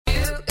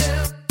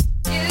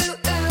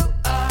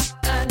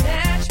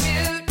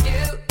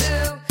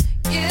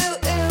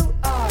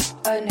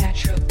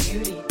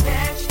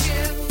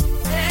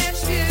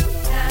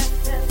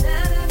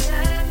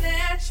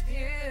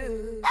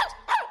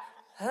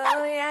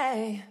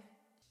way.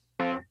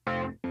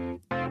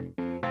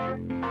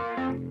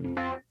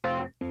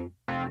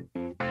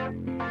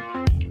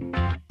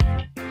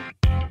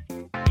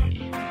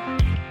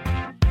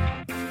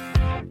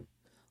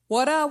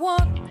 What I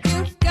want,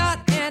 you've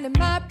got, and it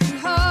might be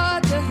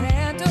hard to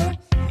handle.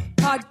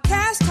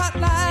 Podcast hot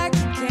like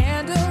a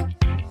candle.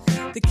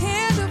 The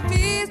candle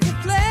feeds the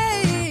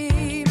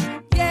flame.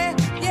 Yeah,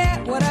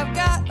 yeah, what I've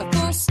got, a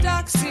full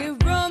stock,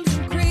 serums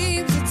and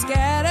creams that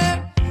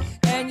scatter.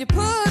 And you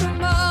put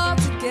them all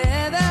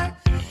together.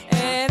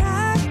 And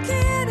I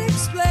can't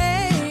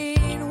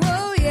explain.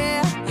 Whoa,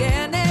 yeah,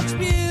 yeah, Natch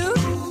Beaut.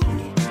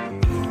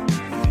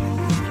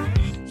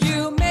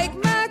 You make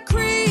my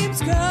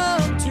creams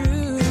come true.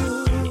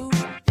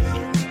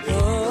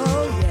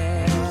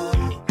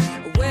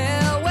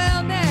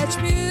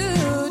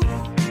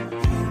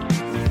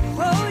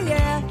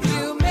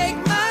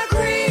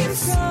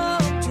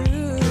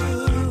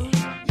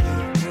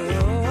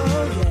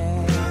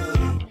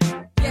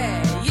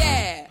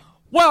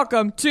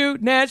 Welcome to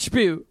Natch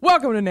Beaut.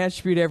 Welcome to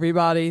Natch Beaut,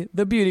 everybody.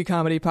 The beauty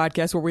comedy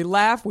podcast where we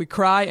laugh, we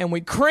cry, and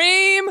we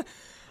cream.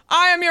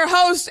 I am your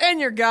host and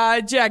your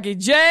guide, Jackie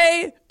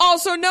J,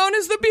 also known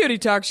as the Beauty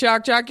Talk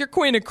Shock Jock, your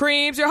queen of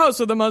creams, your host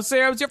of the most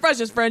serums, your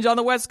freshest fringe on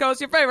the West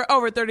Coast, your favorite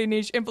over 30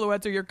 niche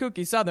influencer, your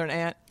kooky southern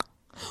aunt.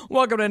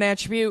 Welcome to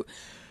Natch Beaut.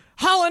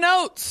 Hall &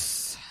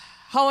 Oates,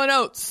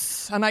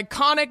 an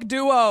iconic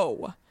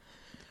duo.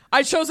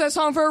 I chose that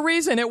song for a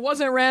reason. It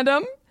wasn't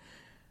random.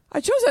 I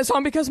chose that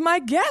song because my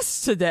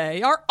guests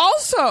today are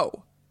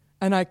also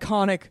an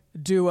iconic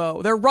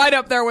duo. They're right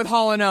up there with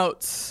Hall &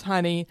 Oates,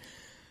 honey.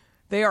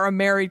 They are a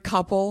married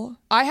couple.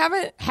 I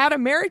haven't had a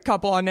married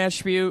couple on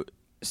Natch Beaut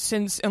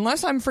since,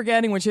 unless I'm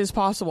forgetting, which is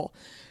possible,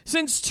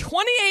 since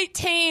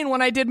 2018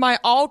 when I did my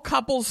all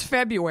couples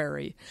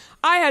February.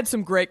 I had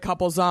some great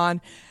couples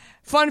on.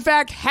 Fun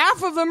fact,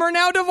 half of them are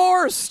now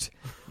divorced.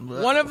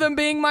 One of them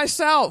being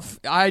myself.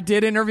 I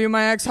did interview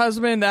my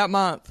ex-husband that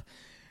month.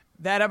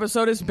 That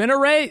episode has been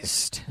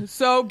erased.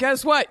 So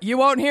guess what? You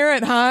won't hear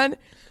it, hon.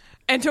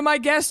 And to my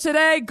guest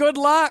today, good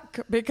luck,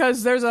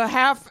 because there's a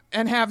half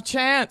and half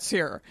chance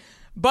here.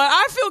 But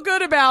I feel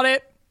good about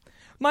it.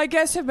 My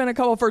guests have been a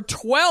couple for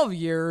 12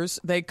 years.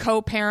 They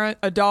co-parent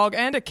a dog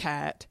and a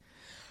cat.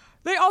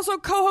 They also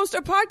co-host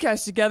a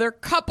podcast together,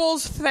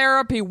 Couples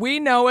Therapy. We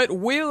know it.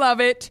 We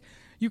love it.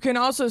 You can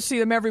also see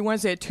them every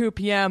Wednesday at 2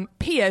 p.m.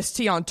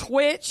 PST on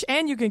Twitch,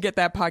 and you can get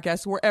that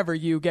podcast wherever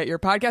you get your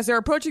podcast. They're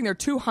approaching their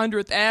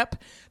 200th ep.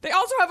 They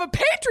also have a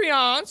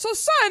Patreon, so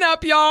sign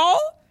up, y'all.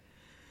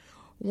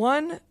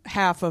 One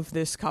half of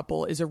this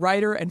couple is a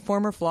writer and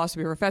former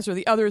philosophy professor.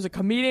 The other is a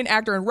comedian,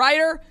 actor, and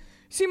writer.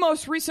 See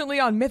most recently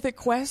on Mythic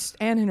Quest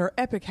and in her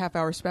epic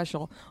half-hour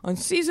special on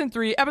Season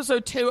 3,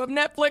 Episode 2 of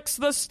Netflix,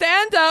 The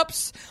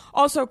Stand-Ups.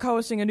 Also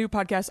co-hosting a new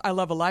podcast, I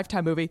Love a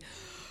Lifetime Movie.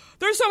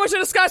 There's so much to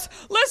discuss.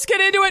 Let's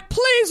get into it.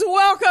 Please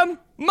welcome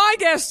my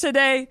guests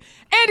today,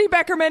 Andy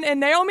Beckerman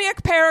and Naomi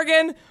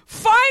Ekperigin.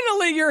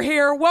 Finally, you're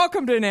here.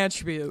 Welcome to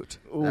Natch Beaut.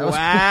 That was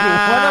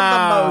one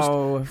of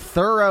the most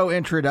thorough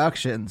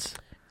introductions.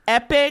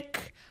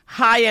 Epic,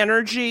 high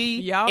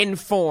energy,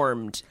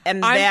 informed.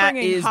 And I'm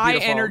bringing is high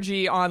beautiful.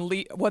 energy on,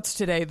 what's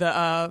today?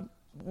 The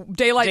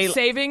daylight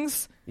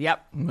savings?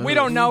 Yep. We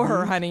don't know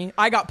her, honey.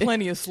 I got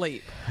plenty of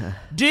sleep.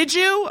 Did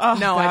you? Oh,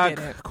 no, God. I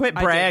didn't. Quit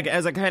brag. I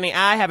was like, honey,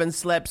 I haven't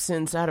slept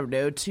since, I don't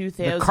know,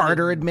 2000. The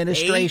Carter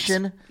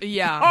administration.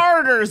 Yeah.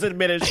 Carter's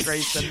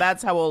administration.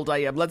 That's how old I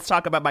am. Let's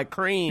talk about my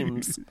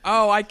creams.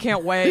 Oh, I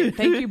can't wait.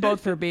 Thank you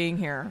both for being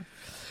here.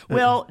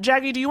 Well,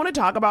 Jackie, do you want to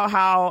talk about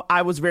how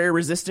I was very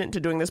resistant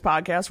to doing this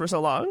podcast for so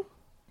long?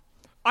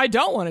 I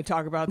don't want to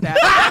talk about that.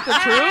 Is that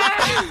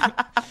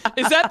the truth?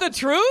 Is that the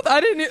truth? I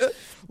didn't...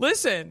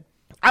 Listen...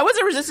 I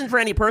wasn't resistant for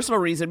any personal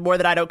reason, more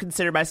that I don't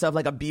consider myself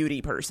like a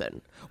beauty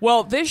person.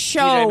 Well, this show...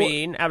 You know what I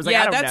mean? I was like,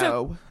 I don't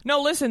know.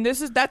 No, listen,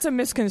 that's a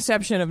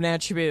misconception of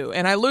Natch Beaut,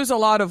 and I lose a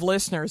lot of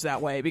listeners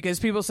that way because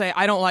people say,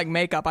 I don't like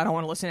makeup, I don't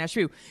want to listen to Natch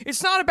Beaut.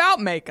 It's not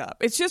about makeup.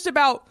 It's just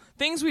about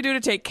things we do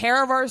to take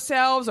care of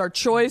ourselves, our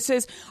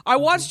choices. I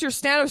watched your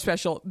stand-up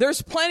special.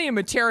 There's plenty of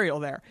material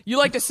there. You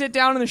like to sit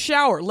down in the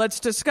shower. Let's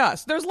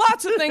discuss. There's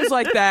lots of things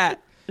like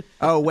that.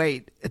 Oh,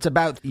 wait. It's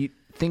about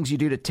things you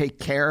do to take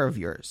care of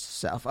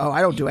yourself. Oh,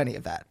 I don't do any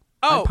of that.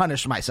 I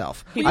punish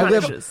myself. I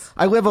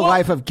live a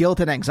life of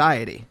guilt and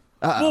anxiety.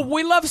 Well,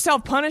 we love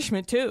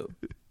self-punishment, too.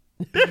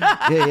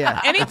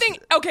 Yeah. Anything...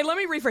 Okay, let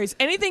me rephrase.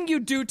 Anything you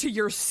do to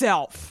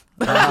yourself.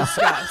 Discuss.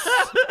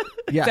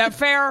 Yeah. Is that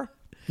fair?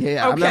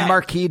 Yeah. Okay. I'm the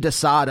Marquis de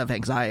Sade of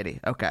anxiety.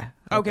 Okay,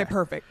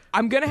 perfect.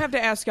 I'm going to have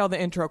to ask y'all the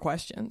intro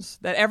questions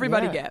that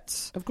everybody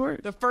gets. Of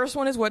course. The first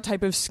one is, what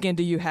type of skin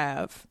do you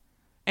have?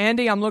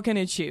 Andy, I'm looking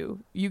at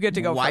you. You get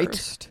to go White,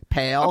 first.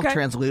 Pale,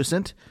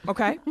 translucent.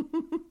 Okay.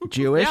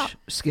 Jewish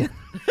skin.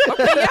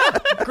 Okay, yeah.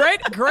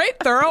 Great,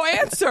 thorough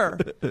answer.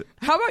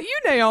 How about you,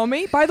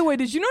 Naomi? By the way,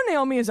 did you know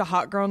Naomi is a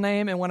hot girl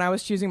name? And when I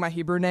was choosing my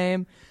Hebrew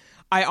name,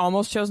 I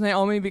almost chose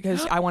Naomi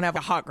because I want to have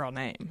a hot girl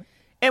name.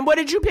 And what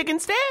did you pick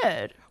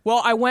instead? Well,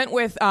 I went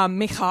with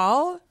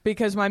Michal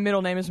because my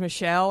middle name is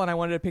Michelle, and I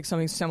wanted to pick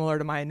something similar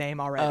to my name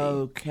already.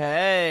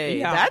 Okay.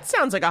 Yeah. That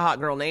sounds like a hot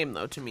girl name,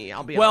 though, to me.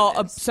 I'll be honest.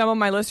 Well, some of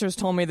my listeners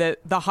told me that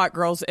the hot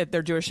girls at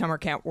their Jewish summer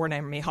camp were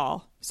named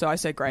Michal. So I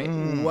said, great.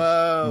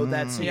 Whoa,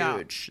 that's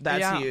huge.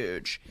 That's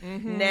huge.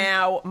 Mm-hmm.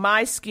 Now,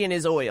 my skin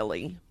is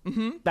oily.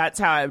 Mm-hmm. That's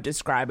how I would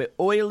describe it.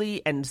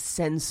 Oily and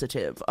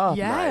sensitive. Oh,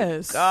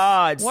 my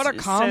God. What a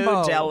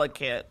combo. So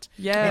delicate.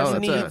 Yes. It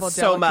needs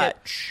so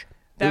much.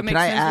 That makes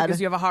sense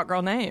because you have a hot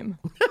girl name.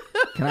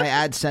 Can I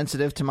add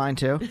sensitive to mine,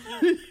 too?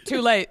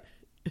 Too late.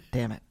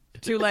 Damn it.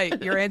 Too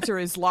late. Your answer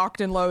is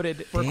locked and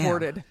loaded,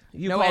 recorded.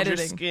 You no called editing.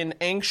 your skin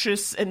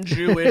anxious and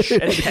Jewish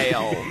and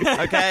pale.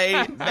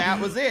 Okay, that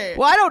was it.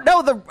 Well, I don't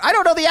know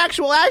the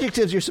actual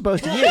adjectives you're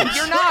supposed to use.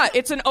 You're not.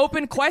 It's an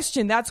open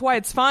question. That's why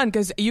it's fun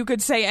because you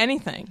could say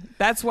anything.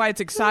 That's why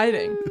it's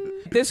exciting.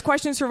 This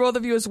question's for both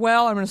of you as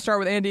well. I'm going to start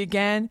with Andy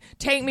again.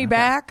 Take me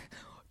back.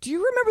 Do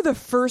you remember the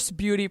first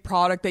beauty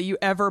product that you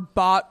ever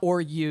bought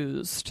or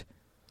used?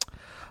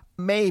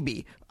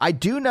 Maybe. I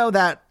do know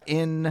that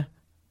in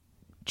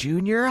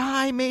junior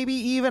high, maybe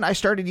even, I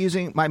started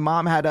using, my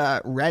mom had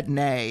a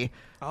Retin-A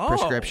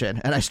prescription,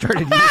 and I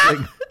started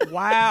using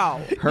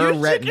her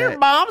You took your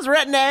mom's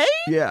Retin-A?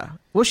 Yeah.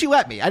 Well, she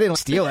let me. I didn't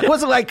steal it. It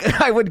wasn't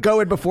like I would go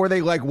in before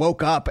they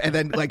woke up and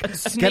then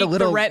get a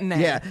little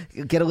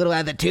Retin-A. get a little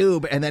out of the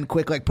tube and then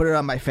quick put it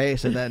on my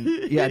face and then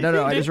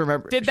I just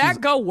remember. Did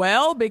that go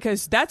well?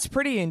 Because that's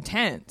pretty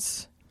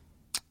intense.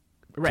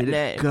 Did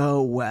it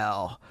go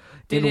well?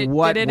 Did it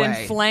way?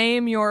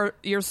 inflame your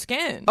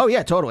skin? Oh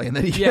yeah, totally. And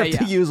then you have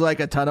to use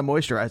a ton of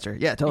moisturizer.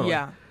 Yeah, totally.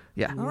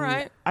 Yeah. All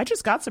right. I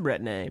just got some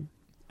Retin-A.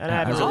 And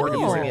I haven't been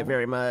using it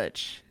very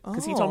much.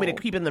 Because he told me to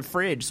keep it in the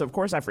fridge, so of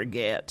course I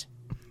forget.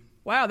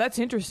 Wow, that's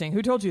interesting.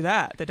 Who told you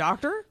that? The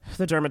doctor?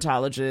 The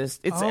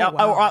dermatologist. It's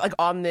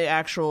on the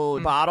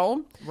actual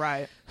bottle.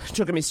 Right.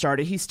 Don't get me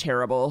started. He's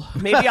terrible.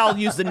 Maybe I'll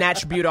use the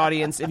Natch Butte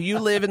audience. If you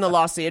live in the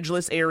Los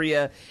Angeles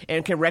area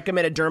and can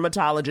recommend a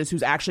dermatologist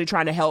who's actually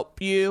trying to help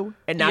you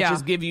and not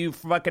just give you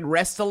fucking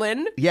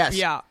Restylane. Yes.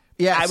 Yeah.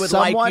 Yeah, I would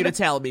like you to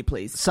tell me,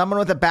 please. Someone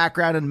with a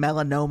background in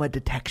melanoma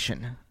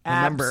detection.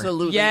 Remember?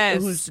 Absolutely.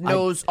 Yes. Who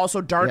knows also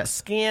dark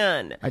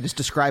skin. I just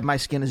described my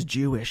skin as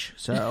Jewish,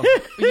 so.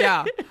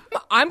 Yeah.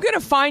 I'm going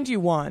to find you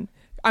one.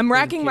 I'm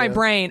racking my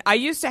brain. I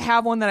used to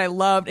have one that I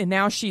loved, and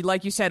now she,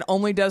 like you said,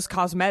 only does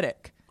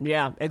cosmetic.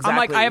 Yeah, exactly. I'm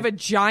like, I have a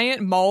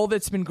giant mole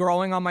that's been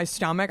growing on my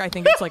stomach. I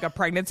think it's like a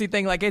pregnancy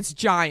thing. Like, it's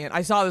giant.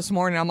 I saw it this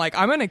morning. I'm like,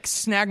 I'm going to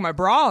snag my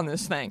bra on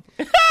this thing.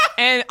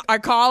 And I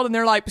called, and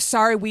they're like,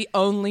 sorry, we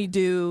only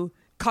do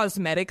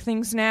cosmetic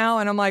things now.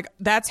 And I'm like,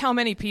 that's how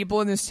many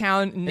people in this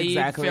town need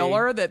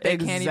filler that they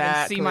can't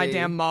even see my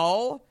damn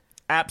mole?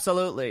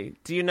 Absolutely.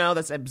 Do you know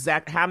that's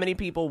how many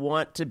people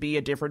want to be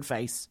a different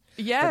face?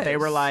 Yes. But they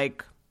were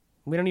like,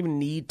 we don't even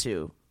need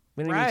to.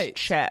 We don't even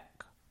check.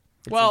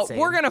 It's insane.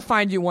 We're going to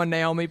find you one,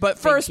 Naomi. But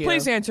first,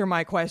 please answer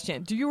my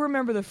question. Do you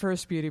remember the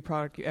first beauty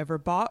product you ever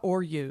bought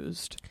or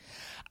used?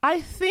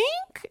 I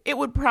think it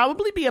would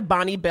probably be a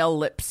Bonnie Bell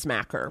lip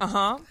smacker.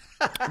 Uh-huh.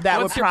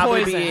 That would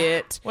probably be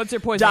it. What's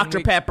your poison?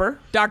 Dr. Pepper.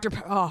 Dr.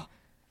 Pepper.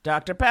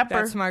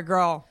 That's my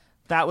girl.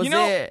 That was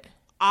it.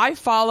 I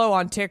follow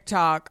on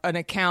TikTok an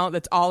account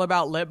that's all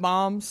about lip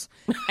balms.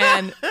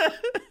 And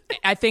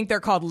I think they're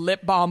called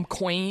Lip Balm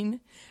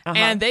Queen. Uh-huh.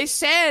 And they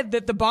said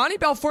that the Bonnie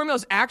Bell formula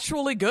is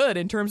actually good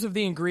in terms of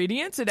the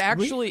ingredients. It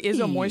actually is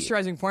a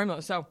moisturizing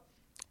formula. So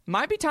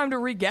might be time to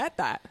re-get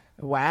that.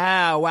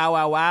 Wow.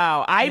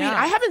 I mean,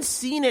 I haven't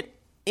seen it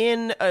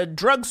in a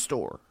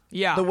drugstore.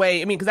 Yeah. The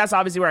way, because that's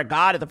obviously where I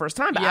got it the first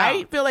time. But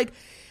I feel like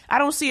I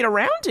don't see it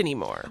around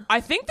anymore.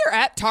 I think they're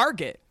at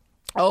Target.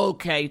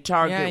 Okay,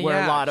 Target,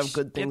 where a lot of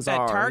good things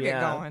are. Get that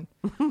Target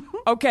going.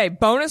 Okay,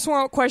 bonus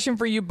question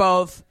for you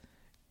both.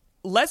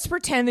 Let's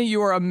pretend that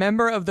you are a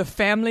member of the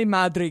family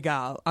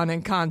Madrigal on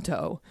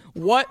Encanto.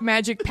 What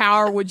magic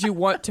power would you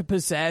want to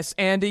possess?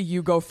 Andy,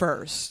 you go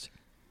first.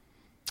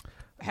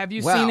 Have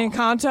you seen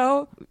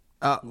Encanto?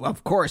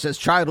 Of course, as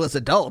childless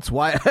adults.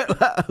 Why?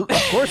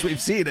 Of course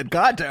we've seen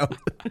Encanto.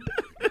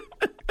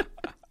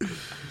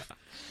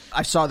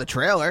 I saw the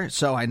trailer,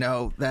 so I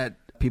know that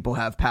people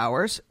have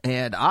powers.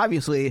 And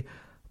obviously,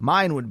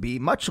 mine would be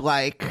much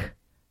like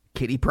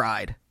Kitty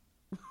Pryde.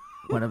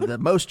 One of the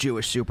most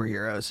Jewish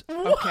superheroes.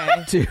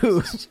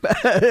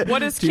 Okay. What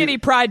does Kitty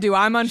Pryde do?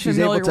 I'm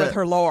unfamiliar with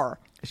her lore.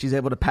 She's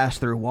able to pass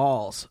through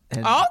walls.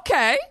 And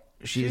okay.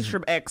 She's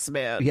from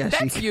X-Men. Yeah,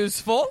 that's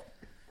useful.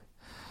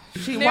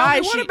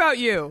 Naomi, what about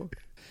you?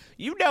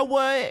 You know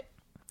what?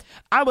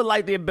 I would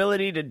like the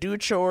ability to do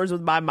chores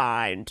with my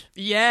mind.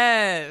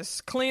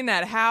 Yes. Clean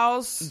that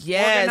house.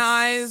 Yes.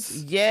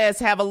 Organize. Yes.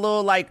 Have a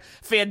little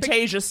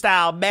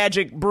Fantasia-style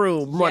magic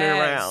broom running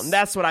around.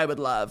 That's what I would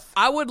love.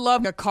 I would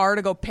love a car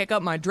to go pick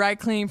up my dry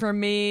clean for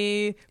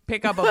me,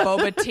 pick up a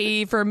boba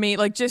tea for me.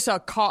 Just a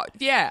car.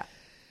 Yeah.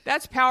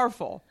 That's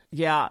powerful.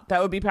 Yeah,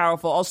 that would be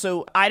powerful.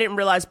 Also, I didn't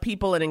realize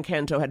people in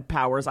Encanto had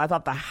powers. I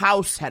thought the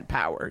house had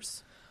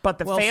powers. But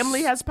the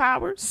family has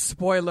powers?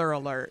 Spoiler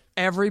alert.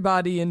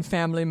 Everybody in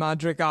Family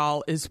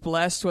Madrigal is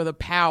blessed with a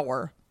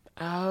power.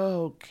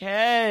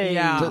 Okay.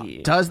 Yeah.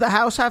 Does the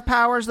house have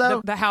powers,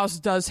 though? The house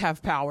does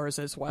have powers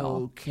as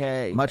well.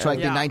 Okay. Much like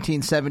the Yeah.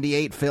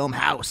 1978 film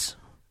House.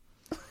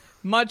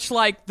 Much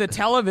like the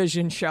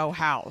television show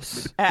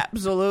House.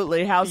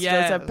 Absolutely. House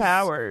Yes. does have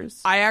powers.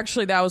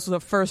 That was the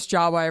first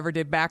job I ever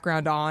did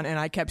background on, and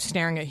I kept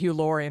staring at Hugh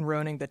Laurie and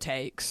ruining the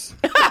takes.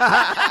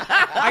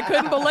 I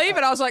couldn't believe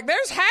it. I was like,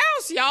 there's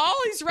House, y'all.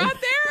 He's right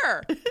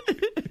there.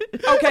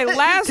 Okay,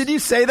 last... Did you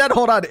say that?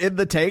 Hold on, in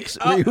the takes?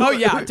 Oh,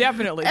 yeah,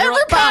 definitely. They're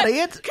like,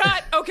 Everybody,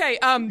 cut. Okay,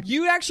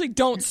 you actually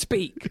don't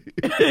speak.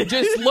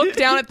 Just look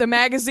down at the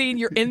magazine.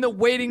 You're in the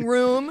waiting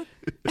room.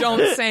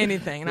 Don't say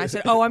anything. And I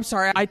said, oh, I'm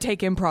sorry. I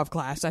take improv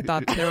class. I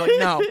thought they were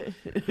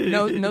like,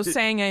 no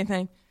saying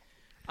anything.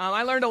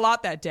 I learned a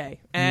lot that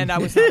day, and I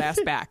was not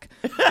asked back.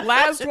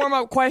 Last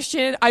warm-up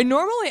question. I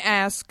normally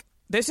ask,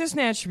 this is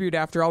Natural Beauty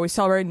after all. We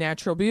celebrate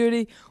natural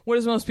beauty. What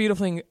is the most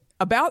beautiful thing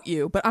about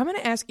you? But I'm going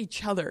to ask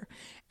each other.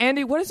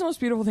 Andy, what is the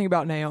most beautiful thing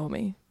about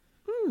Naomi?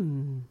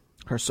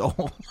 Her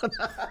soul.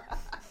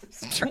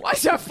 Why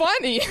is that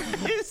funny?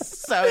 It's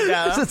so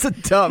dumb. It's a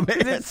dumb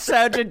It's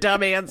such a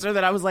dumb answer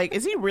that I was like,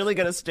 is he really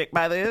going to stick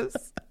by this?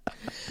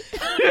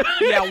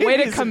 Yeah, way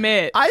to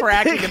commit.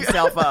 Cracking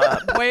himself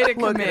up. Way to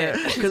commit.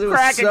 Because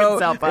Cracking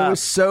himself up. It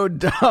was so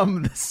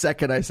dumb the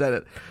second I said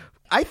it.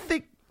 I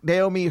think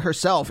Naomi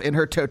herself in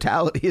her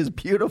totality is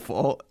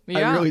beautiful.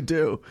 Yeah. I really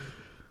do.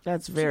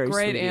 That's very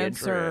Great sweet,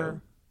 answer.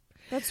 Andrew.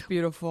 That's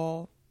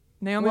beautiful.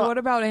 Naomi, Well- what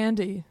about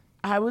Andy?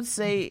 I would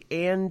say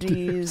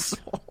Andy's...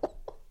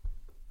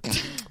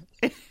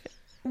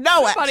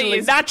 No, actually,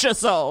 is- not your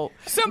soul.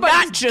 Somebody's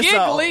Not your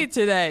soul. giggly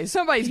today.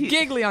 Somebody's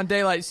giggly on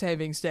Daylight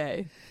Savings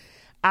Day.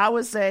 I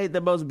would say the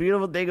most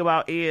beautiful thing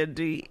about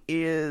Andy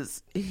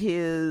is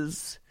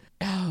his...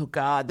 Oh,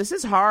 God. This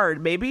is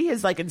hard. Maybe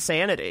his,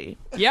 insanity.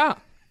 Yeah.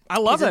 I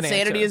love His that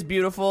insanity answer. is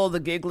beautiful. The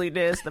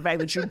giggliness, the fact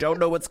that you don't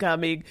know what's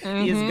coming.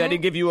 He is going to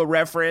give you a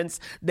reference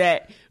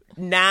that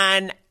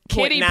 9.9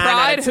 Kitty out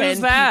Pryde, of 10 who's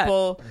that?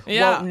 people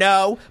Yeah. won't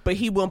know, but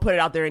he won't put it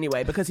out there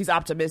anyway because he's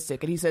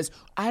optimistic. And he says,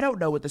 I don't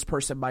know what this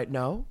person might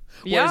know.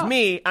 Whereas Yeah.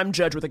 me, I'm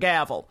judged with a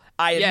gavel.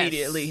 I Yes.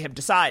 immediately have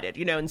decided,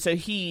 and so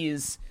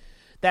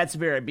that's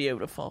very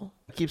beautiful.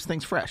 Keeps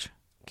things fresh.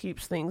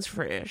 Keeps things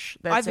fresh.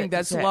 I think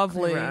that's exactly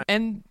lovely. right.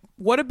 And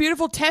what a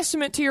beautiful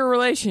testament to your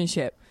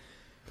relationship.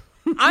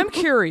 I'm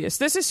curious.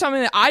 This is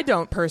something that I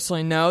don't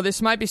personally know.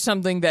 This might be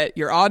something that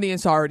your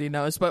audience already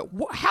knows, but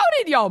how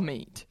did y'all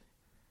meet?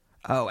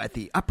 Oh, at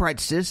the Upright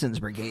Citizens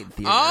Brigade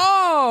Theater.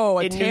 Oh,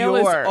 a In New tale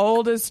as York.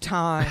 old as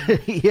time.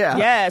 Yeah.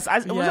 Yes.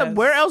 Yes.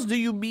 Where else do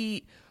you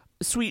meet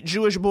sweet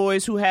Jewish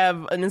boys who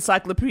have an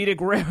encyclopedic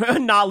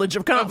knowledge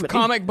of comedy? Of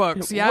comic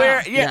books,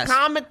 yeah. Yes.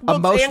 Comic books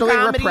Emotionally and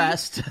comedy.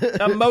 repressed.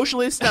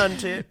 Emotionally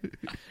stunted.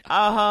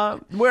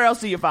 Where else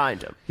do you find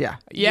them? Yeah.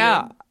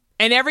 Yeah.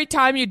 And every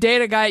time you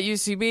date a guy at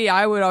UCB,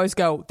 I would always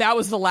go, that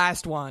was the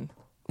last one.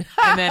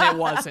 And then it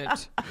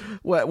wasn't.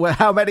 What?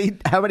 How many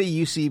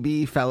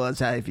UCB fellas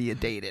have you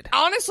dated?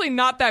 Honestly,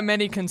 not that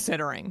many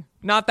considering.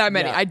 Not that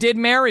many. Yeah. I did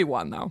marry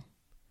one, though.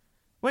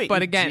 Wait,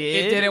 But you again,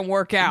 did? it didn't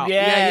work out.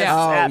 Yes, yeah.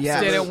 Oh, absolutely.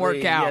 yes. Didn't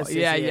work out. Yes,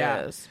 Yeah.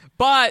 yes.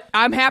 But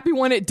I'm happy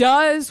when it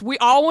does. We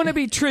all want to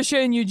be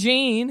Trisha and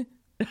Eugene.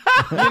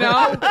 We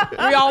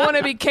all want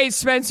to be Kate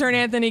Spencer and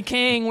Anthony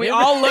King. We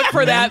all look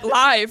for that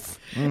life.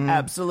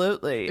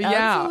 Absolutely.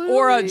 Yeah. Absolutely.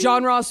 Or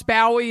John Ross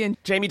Bowie and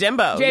Jamie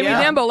Dembo. Jamie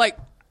yeah. Dembo.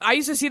 I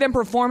used to see them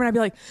perform, and I'd be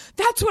like,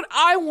 that's what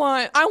I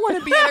want. I want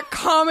to be in a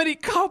comedy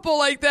couple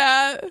like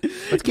that.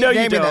 Let's keep No, you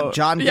naming them. don't.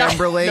 John Yeah.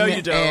 Gemberling No,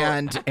 you don't.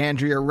 and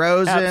Andrea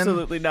Rosen.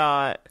 Absolutely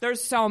not.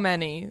 There's so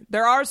many.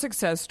 There are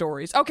success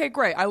stories. Okay,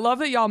 great. I love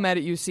that y'all met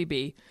at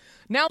UCB.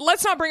 Now,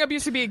 let's not bring up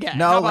UCB again. How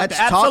No, about let's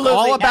that? talk Absolutely.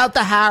 all about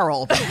the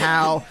Harold and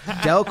how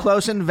Del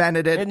Close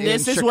invented it And in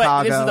this is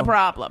Chicago. this is the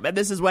problem. And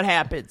this is what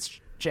happens,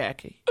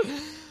 Jackie.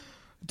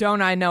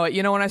 Don't I know it?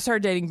 When I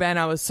started dating Ben,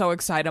 I was so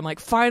excited. I'm like,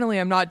 finally,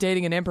 I'm not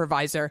dating an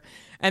improviser.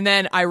 And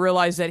then I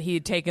realized that he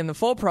had taken the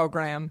full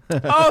program.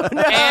 Oh,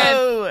 no.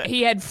 And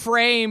he had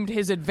framed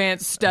his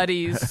advanced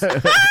studies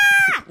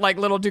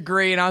little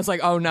degree. And I was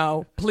like, oh,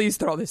 no, please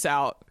throw this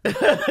out.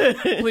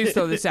 Please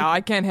throw this out.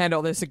 I can't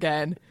handle this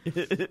again.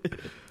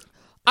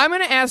 I'm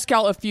going to ask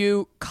y'all a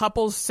few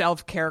couples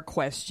self-care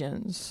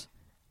questions.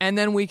 And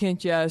then we can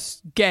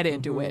just get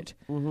into it.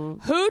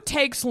 Who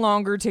takes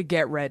longer to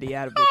get ready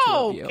out of the two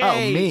of you? Okay.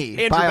 Oh, me.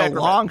 Andrew By Beckerman.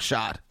 a long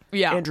shot.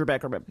 Yeah. Andrew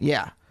Beckerman.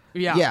 Yeah.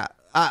 Yeah. Yeah.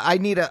 I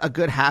need a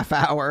good half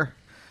hour.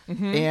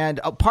 And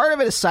a part of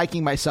it is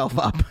psyching myself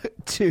up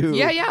to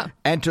Yeah.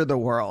 enter the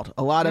world.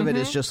 A lot of it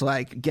is just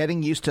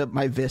getting used to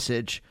my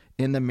visage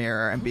in the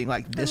mirror and being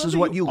like, this is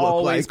what you look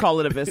always like. call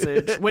it a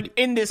visage when,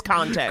 in this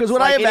context. 'Cause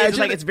what I it is,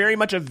 imagine- it's very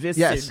much a visage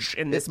Yes.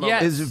 in this It-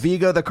 moment. Yes. Is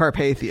Vigo the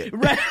Carpathian.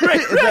 Right.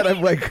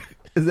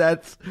 Is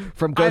that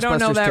from Ghostbusters I don't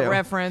know that 2?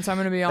 reference. I'm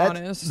going to be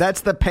honest.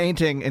 That's the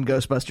painting in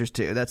Ghostbusters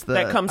 2. That's the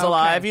That comes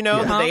alive, Okay.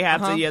 that they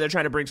have Uh-huh. to, they're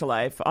trying to bring to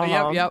life.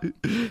 Yep.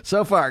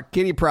 So far,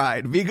 Kitty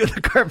Pryde, Vigo the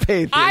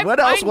Carpathian. I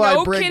What else will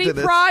know I bring Kitty to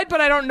this? Pryde,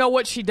 but I don't know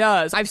what she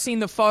does. I've seen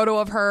the photo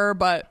of her,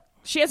 but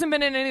she hasn't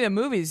been in any of the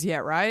movies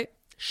yet, right?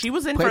 She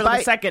was in Played for by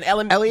the second.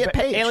 Elliot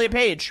Page. Elliot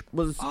Page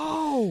was.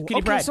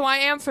 Okay, Pride. so I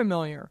am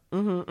familiar.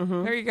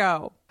 There you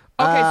go.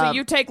 Okay, so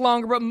you take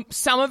longer, but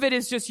some of it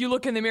is just you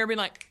look in the mirror being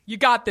like, you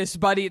got this,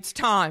 buddy. It's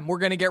time. We're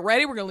going to get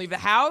ready. We're going to leave the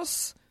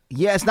house.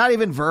 Yeah, it's not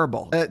even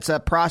verbal. It's a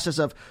process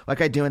of,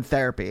 like I do in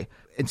therapy.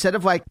 Instead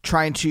of like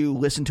trying to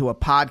listen to a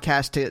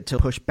podcast to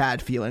push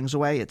bad feelings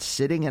away, it's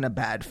sitting in a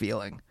bad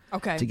feeling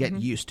to get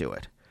used to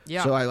it.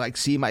 Yeah. So I like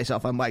see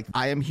myself. I'm like,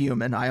 I am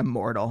human. I am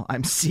mortal.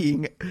 I'm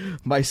seeing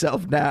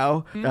myself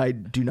now. I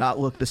do not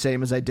look the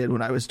same as I did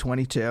when I was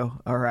 22.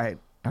 All right.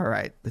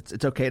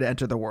 It's okay to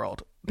enter the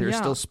world. There's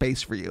still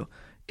space for you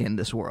in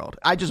this world.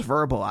 I just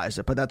verbalize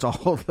it, but that's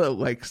all the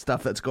like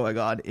stuff that's going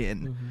on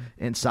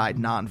inside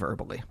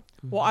non-verbally.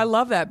 Well, I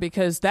love that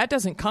because that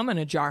doesn't come in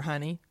a jar,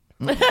 honey.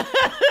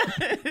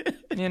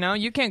 You know,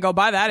 you can't go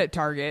buy that at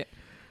Target.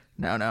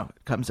 No.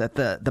 It comes at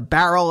the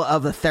barrel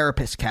of the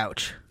therapist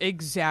couch.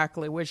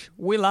 Exactly, which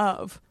we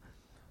love.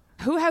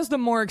 Who has the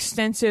more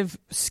extensive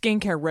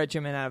skincare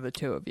regimen out of the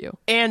two of you?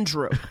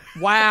 Andrew.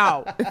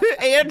 Wow.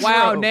 Andrew.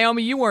 Wow,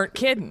 Naomi, you weren't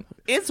kidding.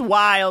 It's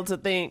wild to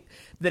think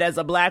that as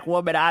a black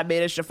woman, I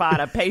managed to find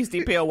a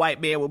pasty pale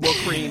white man with more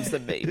creams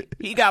than me.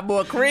 He got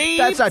more creams.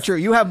 That's not true.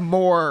 You have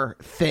more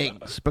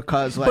things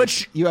because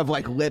like you have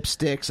like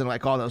lipsticks and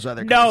like all those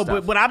other kind of stuff.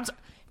 But when I'm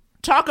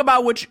talk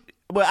about which,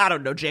 well, I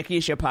don't know, Jackie,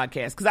 it's your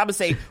podcast because I'm gonna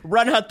say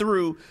run her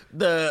through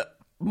the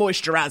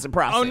moisturizing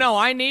process. Oh no,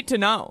 I need to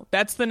know.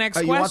 That's the next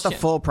question. You want the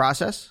full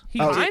process?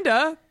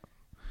 Kinda.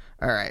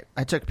 All right.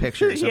 I took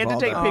pictures. He had to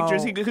take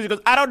pictures because he goes,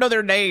 I don't know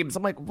their names.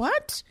 I'm like,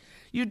 what?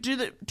 You do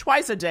that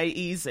twice a day,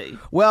 easy.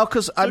 Well,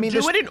 because I mean,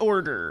 do it in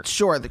order.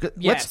 Sure.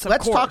 Yes,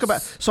 let's talk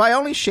about. So I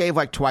only shave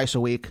like twice a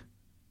week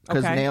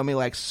because Naomi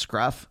likes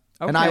scruff,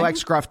 and I like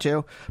scruff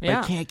too. But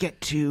I can't get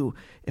too.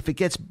 If it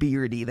gets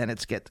beardy, then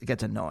it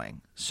gets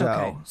annoying.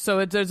 So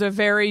there's a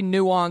very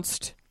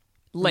nuanced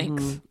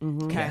length.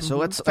 Okay. Yeah, so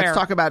let's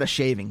talk about a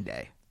shaving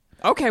day.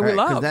 Okay, we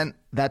love. Because then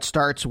that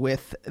starts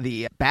with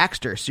the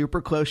Baxter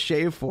Super Close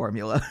Shave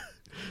Formula.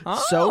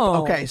 Oh.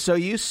 Soap. Okay, so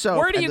you soap.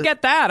 Where do you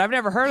get that? I've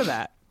never heard of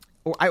that.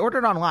 I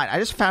ordered online. I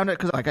just found it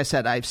because, like I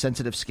said, I have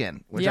sensitive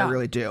skin, which I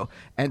really do.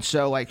 And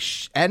so, like,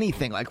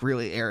 anything, like,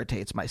 really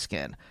irritates my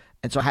skin.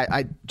 And so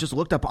I just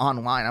looked up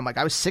online. I'm like,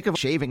 I was sick of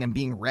shaving and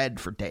being red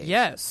for days.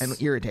 Yes.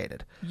 And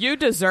irritated. You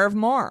deserve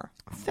more.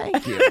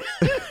 Thank you.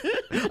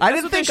 I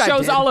didn't think this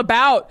show's all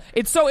about.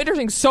 It's so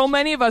interesting. So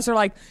many of us are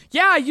like,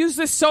 yeah, I use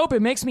this soap.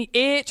 It makes me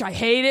itch. I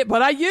hate it,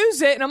 but I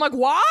use it. And I'm like,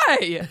 why?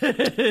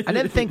 I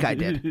didn't think I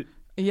did.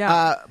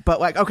 Yeah. But,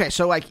 like, okay,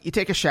 so, like, you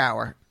take a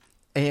shower.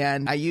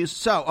 And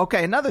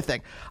another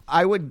thing.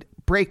 I would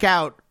break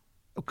out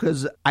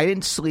because I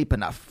didn't sleep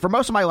enough. For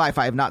most of my life,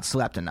 I have not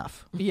slept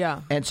enough.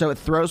 Yeah. And so it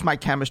throws my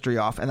chemistry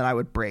off, and then I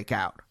would break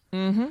out.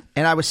 Mm-hmm.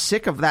 And I was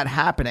sick of that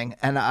happening,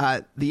 and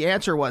the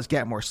answer was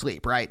get more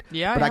sleep, right?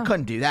 Yeah. But I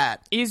couldn't do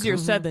that. Easier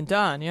said than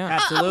done, yeah.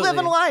 Absolutely. I'm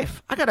living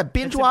life. I got to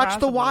binge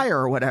watch The Wire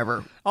or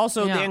whatever.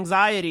 Also, the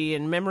anxiety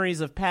and memories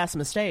of past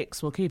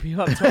mistakes will keep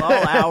you up till all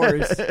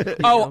hours.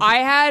 I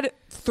had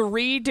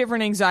 3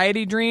 different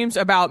anxiety dreams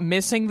about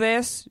missing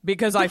this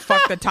because I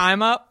fucked the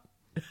time up.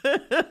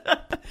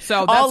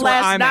 So that's all where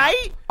last I'm night?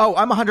 at. Oh,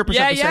 I'm 100% the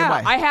same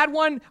way.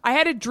 I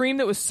had a dream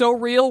that was so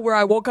real where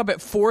I woke up at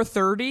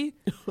 4:30,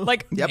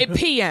 like at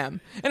PM,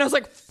 and I was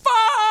like,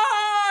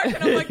 "Fuck!" And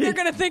I'm like, "They're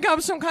gonna think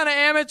I'm some kind of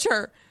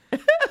amateur,"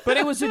 but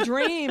it was a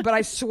dream. But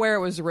I swear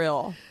it was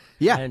real.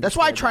 Yeah, that's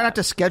why I try not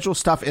to schedule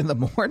stuff in the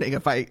morning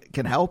if I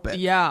can help it.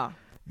 Yeah,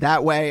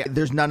 that way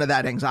there's none of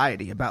that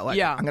anxiety about like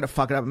I'm gonna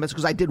fuck it up and miss,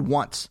 because I did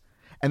once,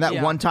 and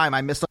that one time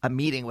I missed a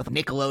meeting with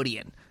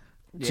Nickelodeon.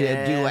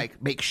 To do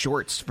make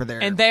shorts for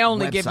their and they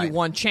only website. give you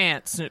one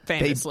chance.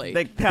 Famously,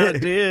 they kind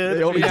of did.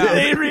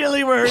 They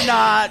really were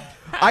not.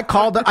 I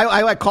called.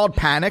 I called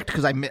panicked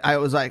because I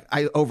was like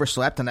I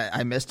overslept and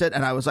I missed it,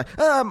 and I was like,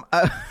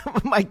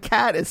 my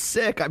cat is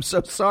sick. I'm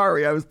so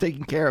sorry. I was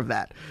taking care of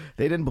that.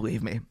 They didn't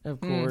believe me.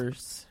 Of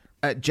course,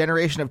 a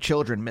generation of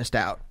children missed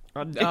out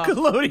on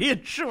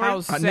Nickelodeon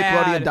shorts on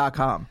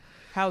Nickelodeon.com.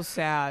 How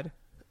sad.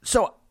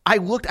 So. I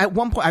looked at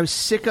one point, I was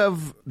sick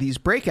of these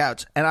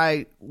breakouts, and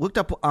I looked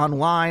up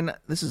online.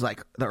 This is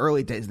like the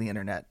early days of the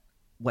internet,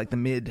 like the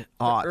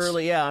mid-aughts.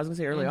 Early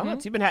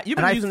aughts. You've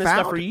been using this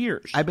stuff for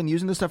years. I've been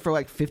using this stuff for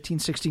like 15,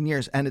 16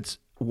 years, and it's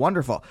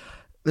wonderful.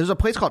 There's a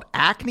place called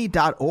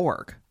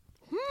acne.org,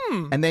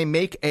 and they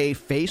make a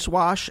face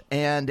wash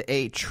and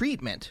a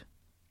treatment.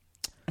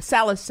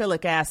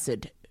 Salicylic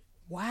acid.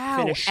 Wow.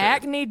 Finisher.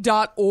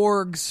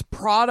 Acne.org's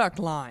product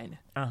line.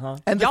 Uh-huh.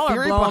 And the y'all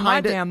theory are blowing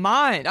my behind it, damn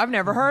mind. I've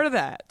never heard of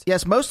that.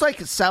 Yes, most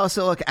like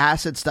salicylic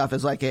acid stuff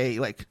is like a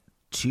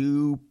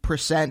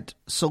 2%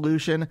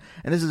 solution,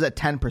 and this is a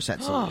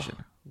 10% solution.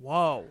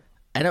 Whoa.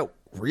 And it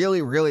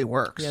really, really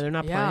works. Yeah, they're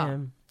not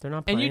playing. They're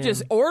not playing. And you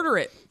just order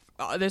it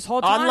this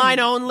whole time. Online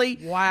only.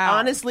 Wow.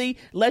 Honestly,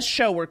 let's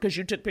show her because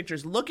you took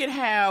pictures. Look at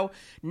how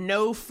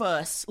no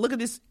fuss. Look at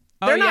this.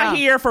 They're not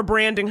here for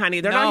branding,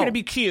 honey. They're not here to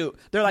be cute.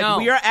 They're like,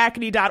 we are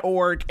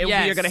acne.org, and we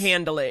are going to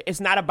handle it.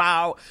 It's not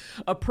about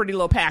a pretty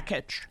little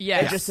package.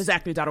 Yes. It just is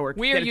acne.org.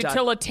 We are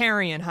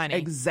utilitarian, honey.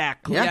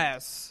 Exactly. Yeah.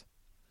 Yes.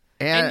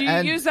 And do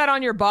you use that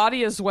on your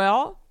body as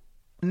well?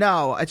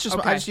 No, it's just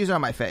I just use it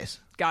on my face.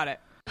 Got it.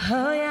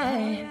 Oh,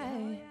 yeah.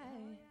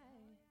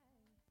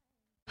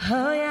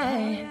 Oh,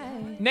 yeah.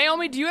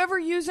 Naomi, do you ever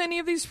use any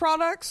of these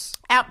products?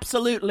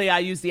 Absolutely. I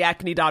use the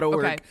acne.org.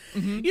 Okay.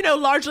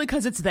 Mm-hmm. Largely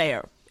because it's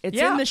there. It's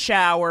in the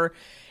shower.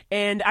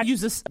 And I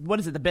use this, what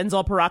is it, the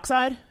benzoyl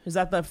peroxide? Is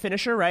that the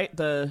finisher, right?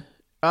 The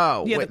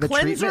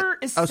cleanser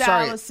is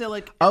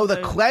salicylic. The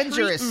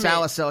cleanser is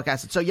salicylic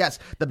acid. So yes,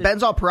 the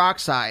benzoyl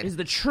peroxide is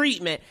the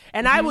treatment,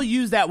 and I will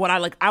use that when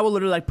I will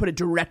literally put it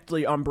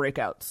directly on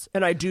breakouts,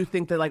 and I do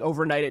think that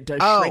overnight it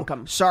does shrink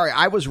them. Sorry,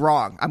 I was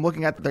wrong. I'm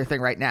looking at their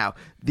thing right now.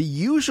 The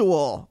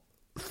usual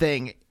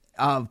thing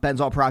of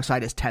benzoyl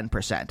peroxide is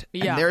 10%,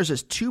 and theirs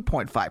is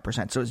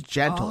 2.5%, so it's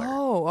gentler.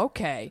 Oh,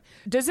 okay.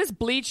 Does this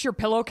bleach your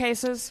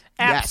pillowcases?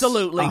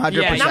 Absolutely.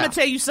 100%. And I'm gonna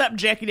tell you something,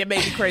 Jackie, that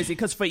made me crazy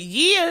because for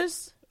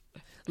years.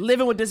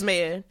 Living with this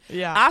man,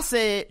 I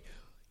said,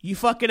 you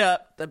fucking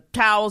up the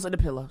towels and the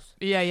pillows.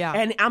 Yeah.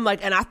 And I'm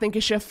like, and I think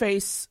it's your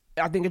face.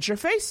 I think it's your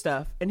face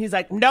stuff. And he's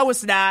like, no,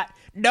 it's not.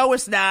 No,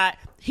 it's not.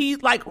 He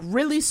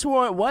really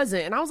swore it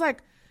wasn't. And I was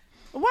like,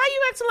 why are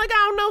you acting like I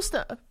don't know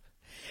stuff?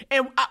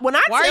 And when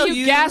I why tell are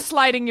you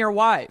gaslighting your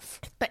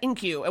wife?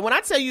 Thank you. And when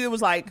I tell you it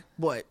was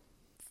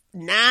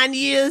 9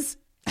 years,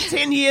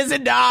 10 years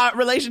into our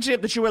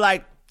relationship that you were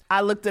like,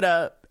 I looked it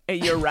up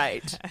and you're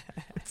right.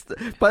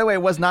 By the way,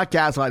 it was not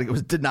gaslighting. It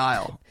was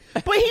denial.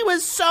 But he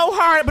was so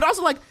hard. But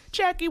also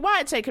Jackie,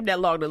 why'd it take him that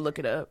long to look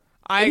it up?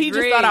 I agree. He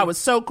just thought I was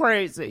so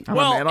crazy.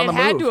 Well, it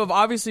had to have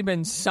obviously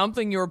been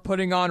something you were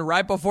putting on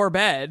right before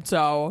bed.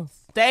 So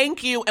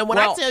thank you. And when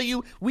I tell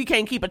you we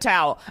can't keep a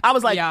towel, I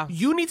was like,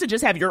 you need to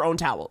just have your own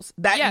towels.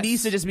 That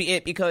needs to just be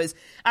it, because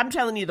I'm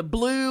telling you, the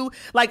blue,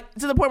 to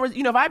the point where,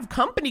 if I have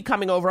company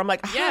coming over, I'm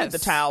like, hide the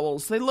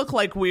towels. They look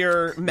like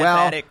we're meth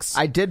addicts.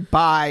 I did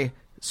buy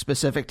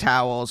specific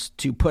towels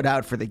to put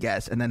out for the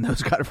guests, and then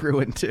those got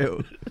ruined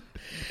too.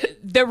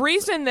 The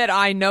reason that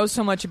I know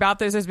so much about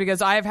this is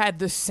because I have had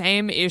the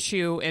same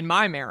issue in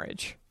my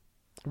marriage.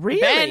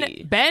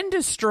 Really? Ben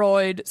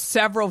destroyed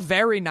several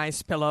very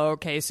nice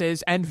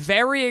pillowcases and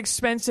very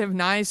expensive,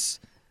 nice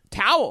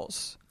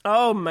towels.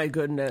 Oh my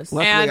goodness.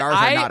 Luckily, and ours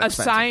are not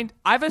expensive.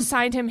 I've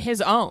assigned him his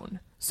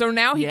own. So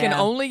now he can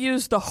only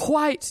use the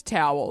white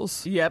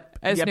towels. Yep.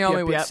 As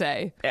Naomi would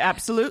say.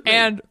 Absolutely.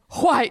 And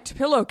white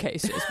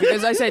pillowcases.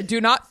 Because I said, do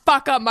not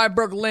fuck up my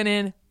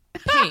Brooklinen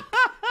pink,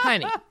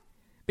 honey.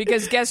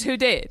 Because guess who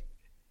did?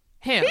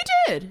 Him. He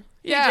did.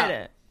 Yeah. He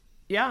did it.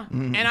 Yeah.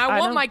 Mm-hmm. And I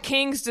want my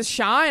kings to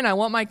shine. I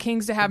want my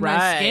kings to have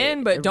nice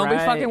skin, but don't be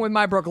fucking with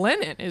my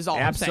Brooklinen is all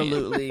I'm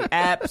saying.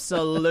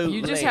 Absolutely.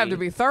 You just have to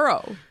be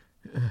thorough.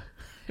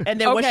 And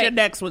then what's your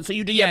next one? So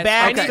you do your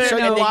bag, so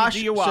you wash.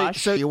 You do your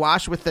wash. So you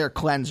wash with their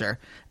cleanser,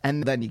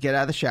 and then you get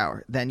out of the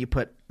shower. Then you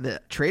put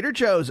the Trader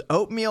Joe's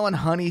oatmeal and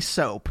honey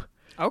soap.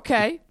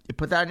 Okay. You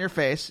put that on your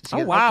face.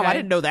 So wow, I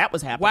didn't know that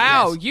was happening.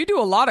 Wow, you do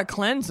a lot of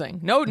cleansing.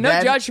 No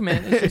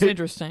judgment. It's just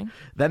interesting.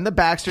 Then the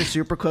Baxter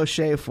Super Close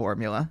Shave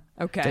formula.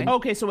 Okay.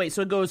 Okay, so wait.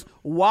 So it goes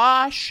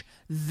wash,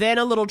 then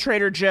a little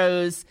Trader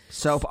Joe's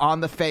soap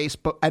on the face,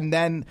 and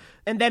then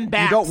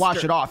Baxter. You don't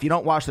wash it off. You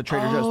don't wash the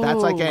Trader Joe's.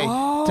 That's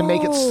to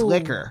make it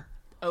slicker.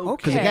 Okay.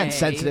 Because again,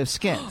 sensitive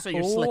skin. So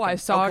you're slicking. I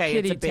saw a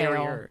kitty it's a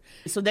barrier.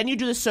 So then you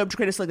do the soap to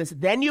create a slickness.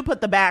 Then you put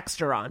the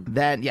Baxter on.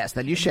 Then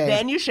you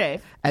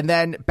shave. And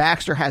then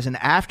Baxter has an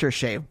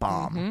aftershave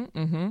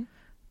balm.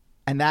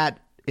 And that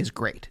is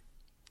great.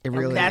 It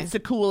really that's to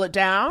cool it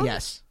down?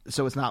 Yes.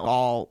 So it's not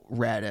all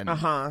red and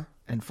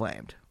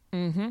inflamed.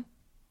 And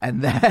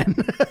then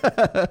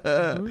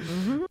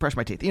brush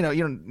my teeth. You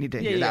don't need to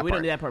hear that part. We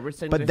don't need that part.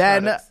 But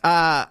then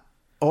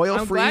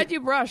oil-free. I'm glad you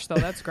brushed, though.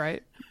 That's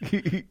great.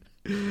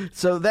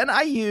 So then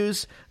I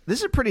use,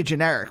 this is pretty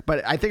generic,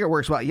 but I think it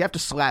works well. You have to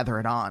slather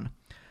it on.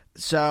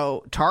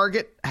 So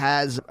Target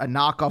has a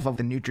knockoff of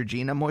the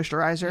Neutrogena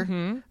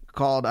moisturizer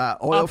called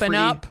oil-free. Up and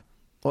Up.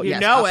 Well, you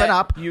yes, know Up it. and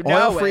Up. You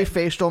know oil-free it.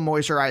 facial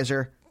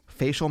moisturizer,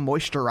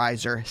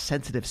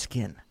 sensitive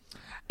skin.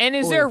 And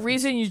is there a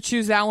reason you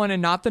choose that one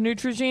and not the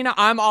Neutrogena?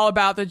 I'm all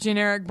about the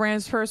generic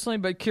brands personally,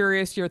 but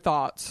curious your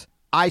thoughts.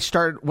 I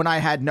started when I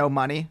had no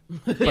money,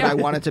 but I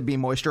wanted to be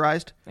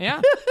moisturized.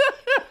 Yeah.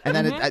 And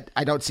then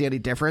I don't see any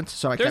difference.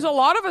 So there's a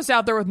lot of us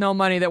out there with no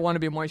money that want to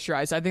be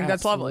moisturized. I think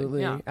that's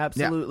lovely. Yeah.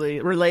 Absolutely.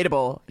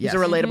 Relatable. He's a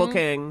relatable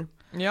king.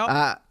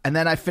 Yep. And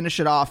then I finish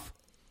it off.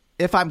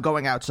 If I'm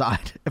going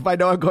outside, if I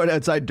know I'm going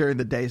outside during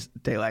the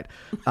daylight,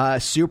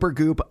 Super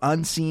Goop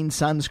Unseen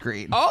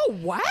Sunscreen. Oh,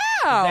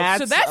 wow.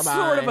 So that's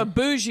sort of a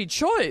bougie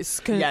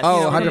choice Yes.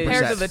 100%.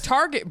 compared to the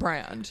Target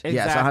brand. Exactly.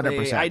 Yes,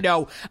 100%. I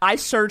know. I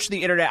search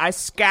the internet. I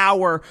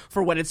scour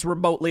for when it's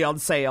remotely on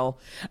sale.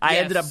 I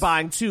ended up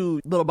buying 2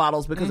 little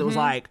bottles because it was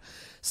like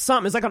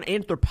something. It's like on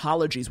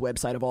Anthropologie's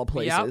website of all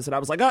places. Yep. And I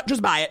was like, oh,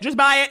 just buy it. Just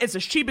buy it. It's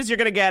as cheap as you're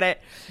going to get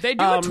it. They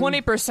do a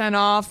 20%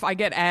 off. I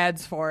get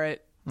ads for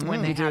it.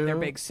 When they have their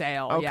big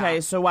sale. Okay,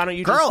 so why don't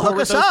you Girl, just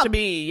hook us those up to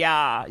me?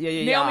 Yeah.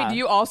 Naomi, do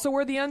you also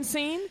wear the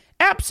Unseen?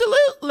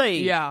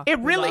 Absolutely. Yeah. It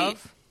really,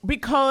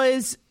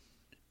 because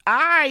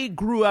I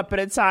grew up at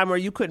a time where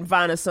you couldn't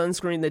find a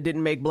sunscreen that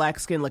didn't make black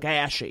skin look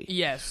ashy.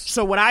 Yes.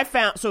 So when I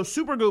found,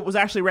 Supergoop was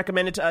actually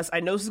recommended to us. I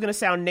know this is going to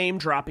sound name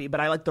droppy, but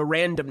I like the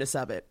randomness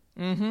of it.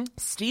 Mm-hmm.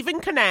 Stephen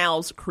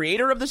Canals,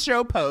 creator of the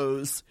show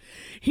Pose,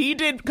 he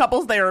did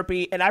couples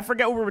therapy, and I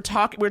forget what we were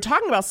talking. We were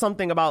talking about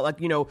something about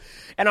like, you know,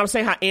 and I was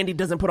saying how Andy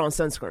doesn't put on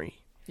sunscreen.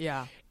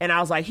 Yeah. And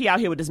I was like, he out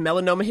here with this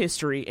melanoma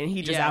history, and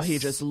he just out here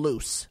just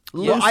loose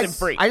and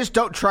free. I just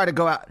don't try to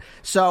go out.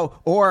 So,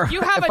 or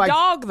you have a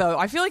dog, though.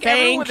 I feel like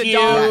everyone with a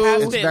dog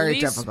has to at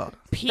least difficult.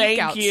 Peek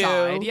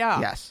outside. Yeah.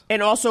 Yes.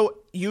 And also,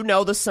 you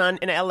know, the sun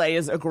in LA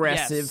is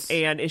aggressive,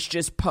 and it's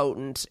just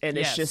potent, and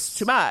it's just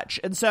too much.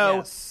 And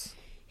so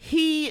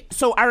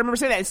so I remember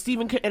saying that, and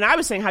Stephen, and I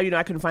was saying how, you know,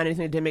 I couldn't find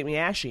anything that didn't make me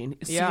ashy. And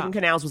Stephen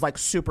Canals was like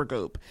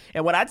Supergoop.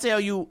 And what I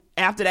tell you,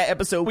 after that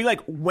episode, we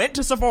like went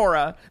to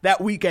Sephora that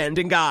weekend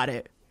and got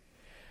it.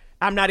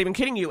 I'm not even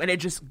kidding you. And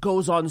it just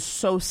goes on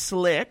so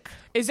slick.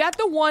 Is that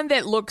the one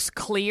that looks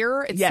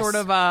clear? It's sort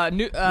of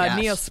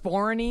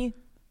Neosporin-y?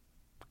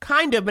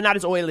 Kind of, but not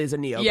as oily as a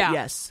Neo. Yeah.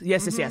 But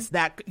yes.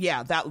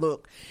 That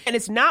look. And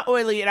it's not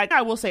oily. And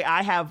I will say,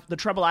 the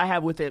trouble I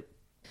have with it,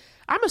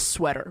 I'm a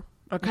sweater.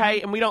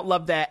 Okay, and we don't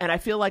love that. And I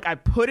feel like I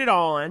put it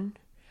on,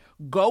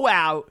 go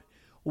out,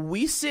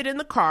 we sit in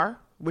the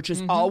car, which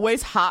is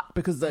always hot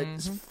because the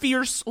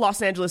fierce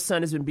Los Angeles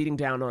sun has been beating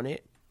down on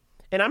it.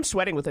 And I'm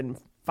sweating within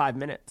 5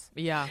 minutes.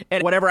 Yeah.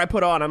 And whatever I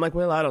put on, I'm like,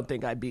 well, I don't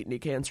think I beat any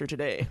cancer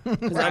today.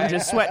 Because I'm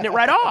just sweating it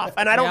right off.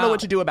 And I don't know what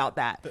to do about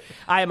that.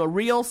 I am a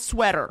real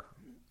sweater.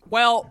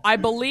 Well, I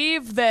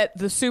believe that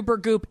the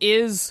Supergoop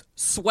is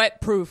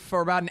sweat-proof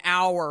for about an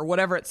hour,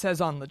 whatever it says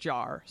on the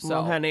jar. So,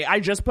 well, honey, I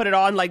just put it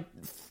on like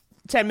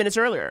 10 minutes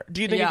earlier.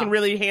 Do you think you can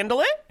really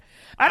handle it?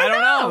 I don't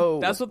know.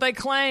 That's what they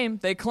claim.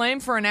 They claim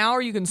for an hour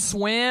you can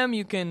swim,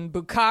 you can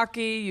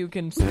bukkake, you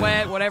can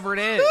sweat, whatever it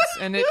is,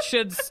 and it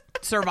should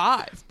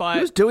survive. But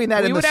who's doing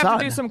that in the sun? We would have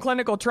to do some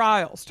clinical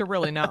trials to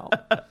really know.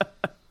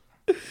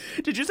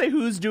 Did you say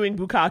who's doing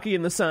bukkake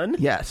in the sun?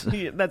 Yes.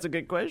 That's a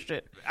good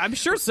question. I'm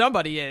sure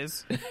somebody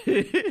is.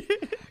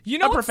 You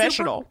know, a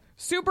professional.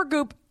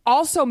 Supergoop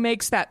also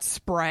makes that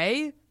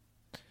spray,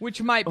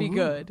 which might be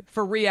good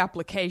for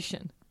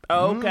reapplication.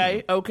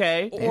 Okay.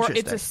 Or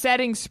it's a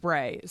setting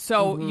spray.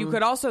 So you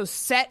could also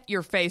set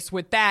your face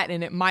with that,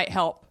 and it might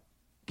help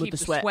keep the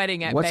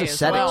sweating at What's bay a as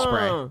setting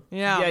well. spray?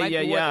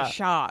 Yeah. A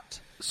shot.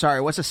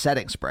 Sorry, what's a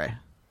setting spray?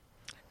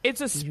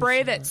 It's a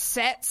spray that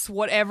sets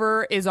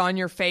whatever is on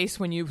your face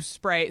when you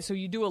spray. So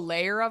you do a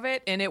layer of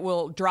it, and it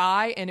will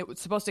dry, and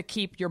it's supposed to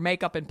keep your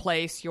makeup in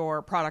place,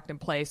 your product in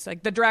place.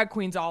 Like the drag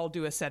queens all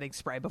do a setting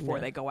spray before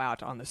they go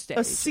out on the stage.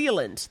 A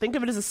sealant. Think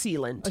of it as a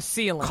sealant. A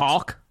sealant.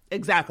 Caulk.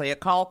 Exactly, a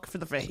caulk for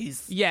the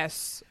face.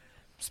 Yes.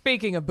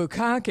 Speaking of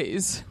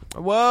bukkakes.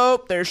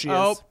 Whoa, there she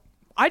is.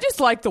 I just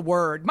like the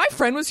word. My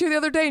friend was here the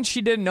other day, and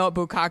she didn't know what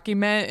bukkake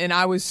meant, and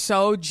I was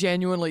so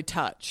genuinely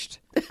touched.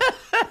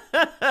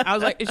 I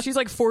was like, she's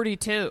like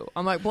 42.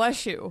 I'm like,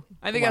 bless you.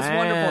 I think that's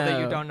wonderful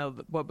that you don't know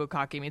what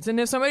bukkake means. And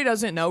if somebody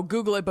doesn't know,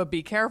 Google it, but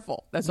be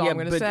careful. That's all I'm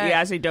going to say. Yeah,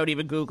 I say don't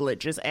even Google it.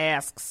 Just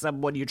ask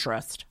someone you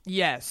trust.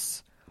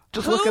 Yes.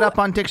 Just look it up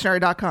on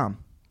dictionary.com.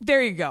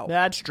 There you go.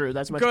 That's true.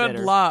 That's much better.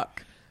 Good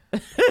luck.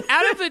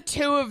 Out of the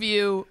two of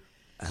you,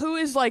 who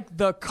is like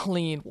the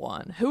clean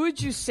one? Who would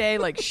you say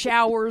like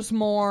showers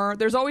more?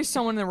 There's always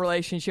someone in the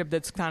relationship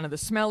that's kind of the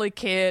smelly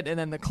kid and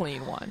then the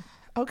clean one.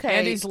 Okay.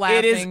 Andy's laughing.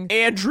 It is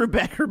Andrew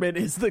Beckerman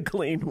is the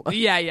clean one.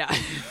 Yeah.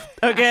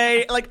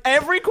 Okay? Like,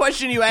 every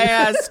question you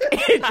ask,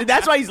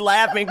 that's why he's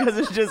laughing, because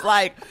it's just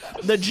like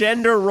the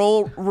gender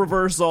role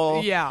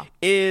reversal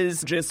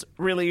is just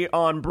really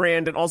on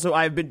brand. And also,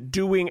 I've been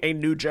doing a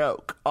new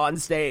joke on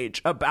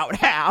stage about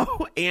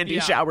how Andy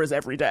showers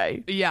every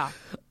day. Yeah.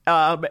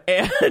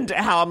 And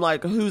how I'm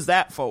like, who's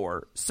that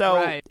for?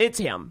 So it's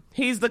him.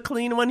 He's the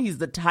clean one. He's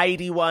the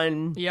tidy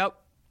one. Yep.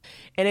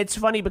 And it's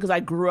funny because I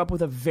grew up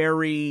with a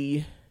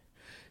very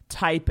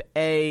type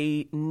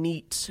A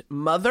neat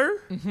mother.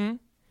 Mm-hmm.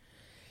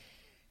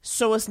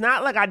 So it's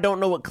not like I don't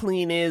know what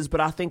clean is,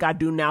 but I think I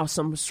do now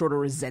some sort of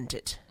resent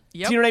it.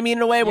 Yep. Do you know what I mean?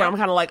 In a way where I'm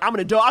kind of like, I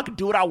can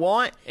do what I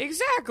want.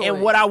 Exactly.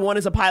 And what I want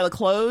is a pile of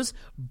clothes.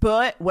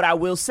 But what I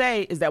will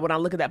say is that when I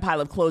look at that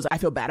pile of clothes, I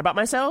feel bad about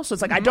myself. So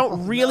it's like, I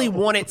don't really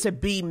want it to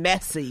be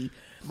messy.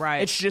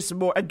 Right. It's just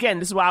more, again,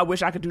 this is why I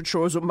wish I could do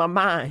chores with my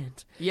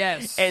mind.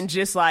 Yes. And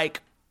just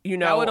like, you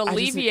know, that would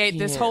alleviate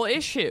this whole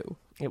issue.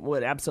 It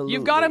would, absolutely.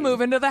 You've got to move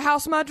into the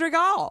House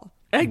Madrigal.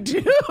 I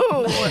do.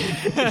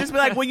 Just be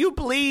like, will you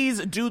please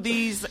do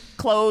these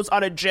clothes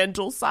on a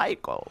gentle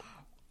cycle?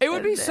 It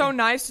would be so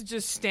nice to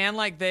just stand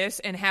like this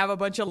and have a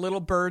bunch of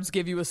little birds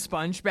give you a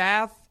sponge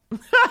bath.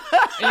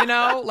 You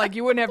know, like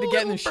you wouldn't have to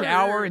get in the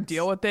shower and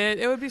deal with it.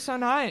 It would be so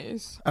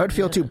nice. I would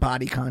feel too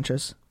body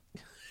conscious.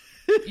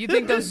 You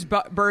think those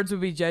birds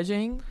would be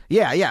judging?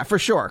 Yeah, for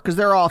sure. Because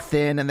they're all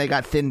thin and they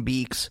got thin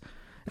beaks.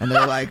 And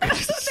they're like... They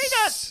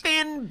got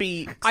thin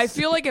beaks. I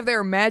feel like if they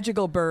were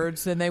magical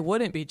birds, then they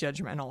wouldn't be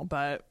judgmental.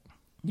 But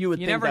you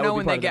never know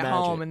when they get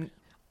home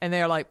and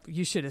they're like,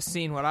 you should have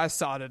seen what I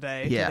saw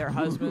today to their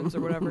husbands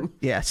or whatever.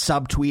 Yeah,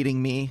 subtweeting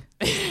me.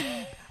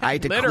 I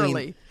had to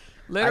literally.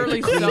 Literally,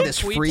 I clean this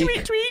tweet,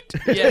 freak. Tweet.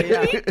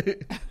 Yeah.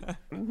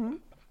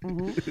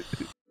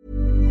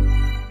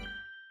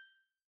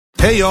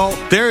 Hey y'all,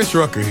 Darius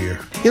Rucker here.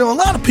 You know, a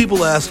lot of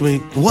people ask me,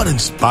 what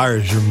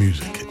inspires your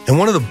music? And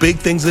one of the big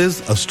things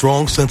is a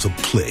strong sense of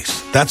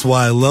place. That's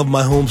why I love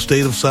my home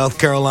state of South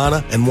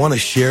Carolina and want to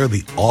share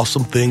the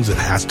awesome things it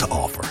has to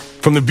offer.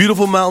 From the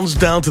beautiful mountains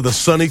down to the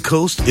sunny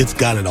coast, it's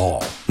got it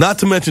all. Not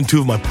to mention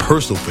two of my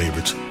personal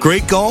favorites,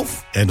 great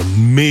golf and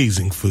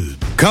amazing food.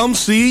 Come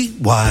see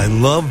why I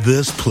love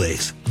this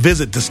place.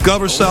 Visit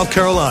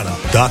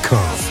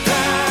discoversouthcarolina.com.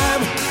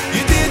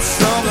 You did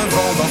something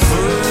for the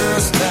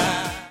first time.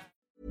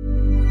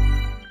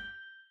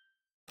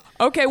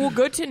 Okay, well,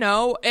 good to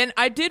know. And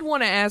I did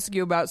want to ask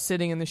you about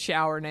sitting in the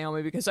shower,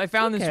 Naomi, because I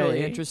found this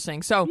really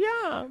interesting. So,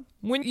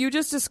 when you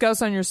just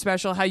discussed on your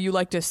special how you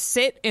like to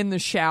sit in the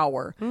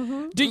shower,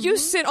 do you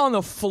sit on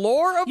the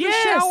floor of the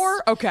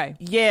shower? Okay.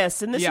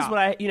 Yes, and this is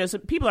what so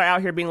people are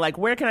out here being like,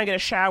 where can I get a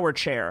shower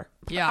chair?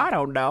 Yeah. I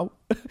don't know.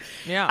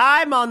 Yeah.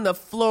 I'm on the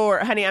floor.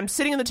 Honey, I'm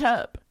sitting in the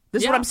tub.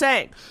 This is what I'm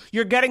saying.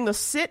 You're getting the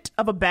sit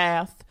of a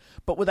bath,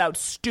 but without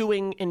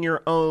stewing in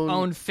your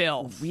own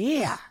filth.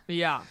 Yeah.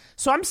 Yeah.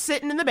 So I'm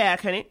sitting in the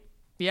back, honey.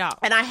 Yeah.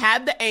 And I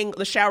have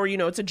the shower,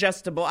 it's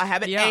adjustable. I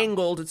have it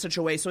angled in such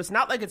a way so it's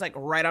not like it's like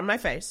right on my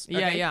face.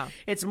 Okay? Yeah.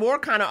 It's more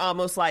kind of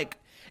almost like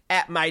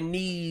at my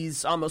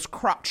knees, almost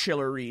crotch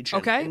chiller region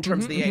in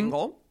terms of the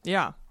angle.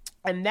 Yeah.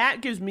 And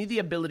that gives me the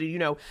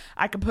ability,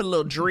 I can put a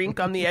little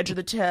drink on the edge of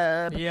the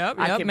tub.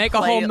 I can make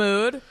a whole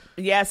mood.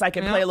 Yes, I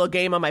can play a little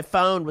game on my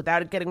phone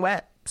without it getting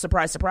wet.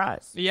 Surprise,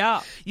 surprise. Yeah.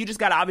 You just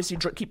got to obviously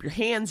keep your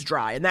hands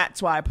dry. And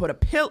that's why I put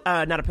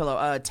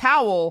a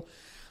towel,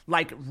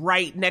 like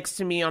right next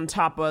to me on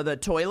top of the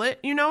toilet,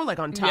 like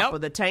on top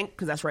of the tank,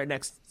 because that's right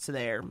next to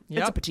there.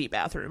 It's a petite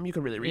bathroom. You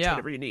can really reach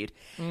whatever you need.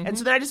 And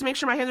so then I just make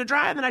sure my hands are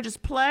dry, and then I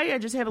just play. I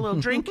just have a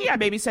little drinky. I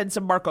maybe send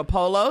some Marco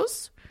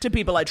Polos to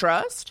people I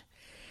trust.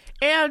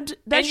 And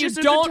that's you just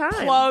a don't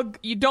good time.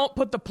 you don't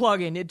put the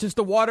plug in. It just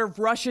the water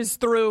rushes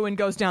through and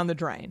goes down the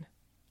drain.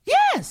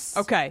 Yes.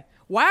 Okay.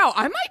 Wow,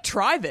 I might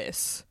try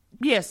this.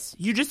 Yes.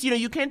 You just,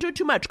 you can't do it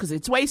too much because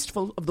it's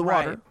wasteful of the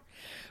water. Right.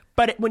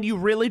 But when you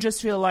really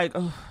just feel like,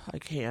 oh, I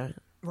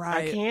can't.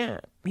 Right. I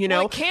can't.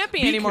 Well, it can't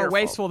be any more careful.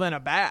 wasteful than a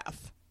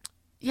bath.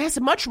 Yes,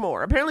 much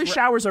more. Apparently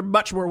showers are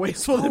much more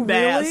wasteful than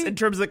baths really? in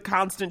terms of the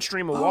constant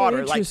stream of water.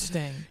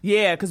 Interesting.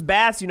 Because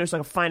baths, it's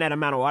like a finite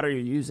amount of water you're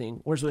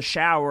using. Whereas with a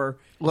shower,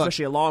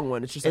 especially a long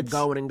one, it's just like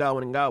going and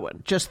going and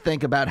going. Just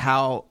think about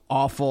how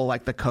awful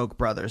like the Koch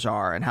brothers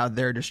are and how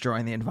they're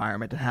destroying the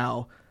environment and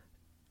how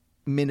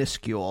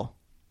minuscule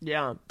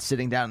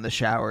sitting down in the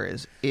shower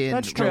is in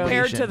That's true.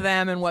 Compared to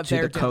them and what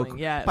they're doing. Koch.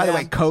 Yeah. By the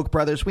way, Koch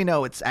brothers, we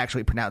know it's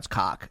actually pronounced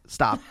cock.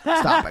 Stop it,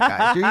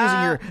 guys. You're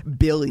using your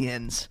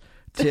billions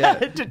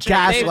to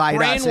gaslight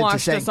us into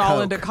brainwashed saying us all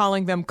Koch. into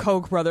calling them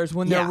Koch brothers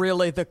when they're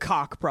really the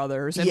Koch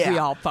brothers, and we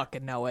all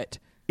fucking know it.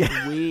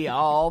 We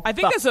all I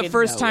think that's the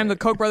first time the the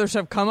Koch brothers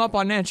have come up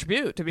on Natch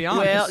Butte, to be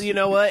honest. Well, you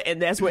know what?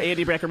 And that's what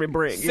Andy Beckerman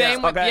brings.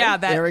 Same with,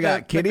 there we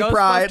go. Kitty the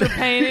Pryde. Ghostbuster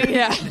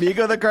painting,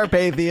 Vigo the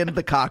Carpathian,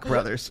 the Koch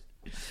brothers.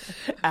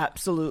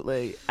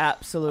 Absolutely.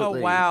 Oh,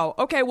 wow.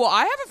 Okay, well,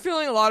 I have a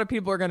feeling a lot of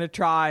people are going to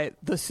try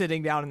the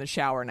sitting down in the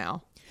shower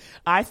now.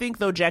 I think,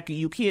 though, Jackie,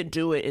 you can't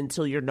do it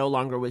until you're no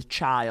longer with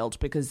child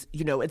because,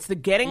 it's the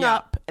getting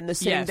up and the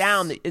sitting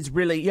down that is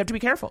really, you have to be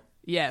careful.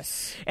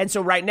 Yes. And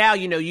so right now,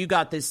 you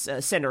got this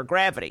center of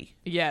gravity.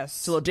 Yes.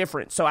 It's a little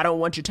different. So I don't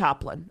want you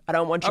toppling. I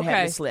don't want you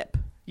having to slip.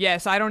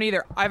 Yes, I don't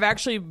either. I've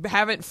actually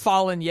haven't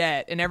fallen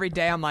yet. And every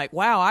day I'm like,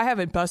 wow, I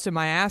haven't busted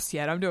my ass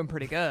yet. I'm doing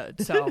pretty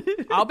good. So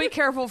I'll be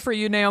careful for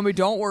you, Naomi.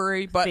 Don't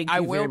worry. But I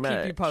will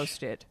keep you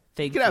posted.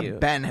 Thank you. You Could have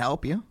Ben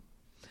help you.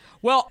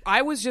 Well,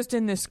 I was just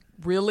in this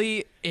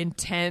really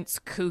intense,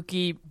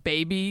 kooky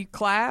baby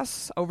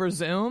class over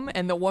Zoom.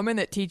 And the woman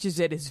that teaches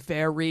it is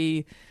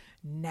very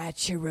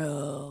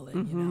natural.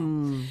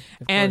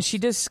 And she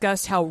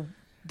discussed how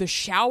the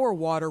shower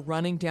water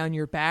running down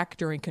your back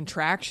during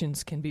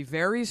contractions can be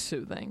very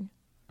soothing.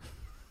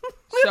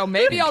 So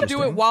maybe I'll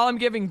do it while I'm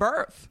giving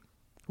birth.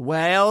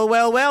 Well.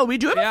 We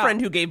do have a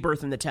friend who gave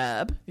birth in the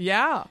tub.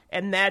 Yeah.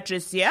 And that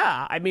just,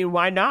 I mean,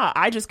 why not?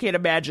 I just can't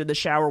imagine the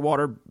shower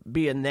water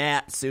being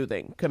that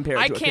soothing compared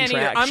to a contraction.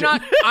 I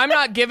can't either. I'm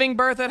not giving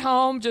birth at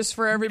home, just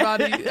for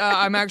everybody.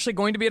 I'm actually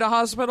going to be at a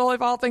hospital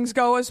if all things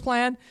go as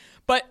planned.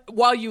 But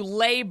while you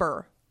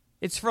labor,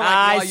 it's for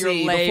while you're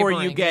laboring.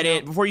 Before you get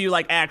it, before you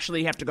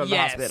actually have to go to the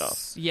hospital.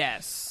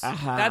 Yes.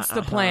 That's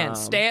the plan.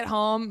 Stay at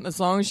home as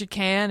long as you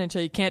can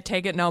until you can't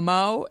take it no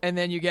mo, and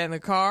then you get in the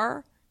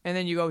car, and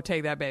then you go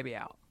take that baby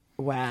out.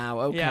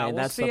 Wow, okay, yeah, we'll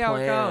that's see the plan. How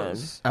it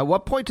goes. At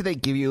what point do they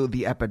give you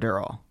the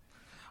epidural?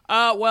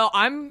 Well,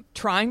 I'm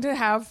trying to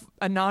have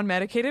a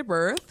non-medicated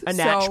birth. A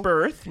natch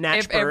birth.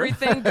 If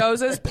everything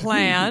goes as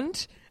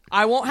planned,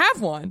 I won't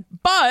have one.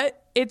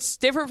 But it's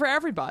different for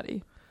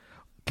everybody.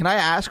 Can I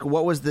ask,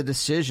 what was the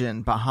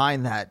decision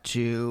behind that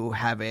to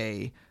have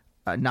a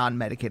a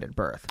non-medicated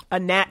birth. A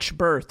natch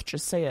birth.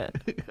 Just say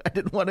it. I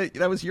didn't want to.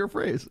 That was your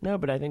phrase. No,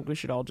 but I think we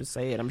should all just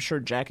say it. I'm sure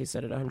Jackie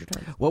said it 100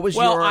 times. What was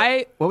what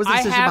was the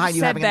decision behind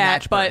you having a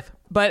natch birth?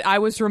 But I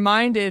was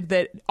reminded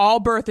that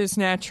all birth is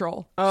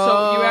natural.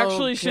 So you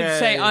actually should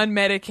say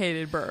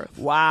unmedicated birth.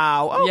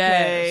 Wow.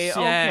 Okay. Yes,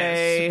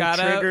 okay.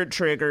 Gotta,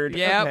 triggered.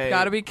 Yep. Okay.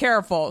 Got to be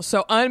careful.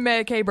 So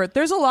unmedicated birth.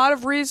 There's a lot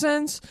of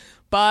reasons,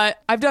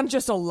 but I've done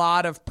just a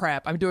lot of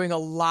prep. I'm doing a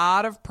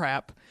lot of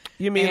prep.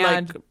 You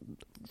mean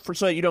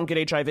so that you don't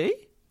get HIV?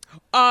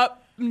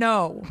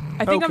 No.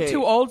 I think I'm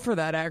too old for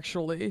that,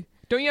 actually.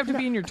 Don't you have to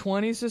be in your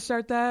 20s to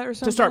start that or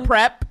something? To start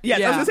prep? Yes,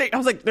 yeah. I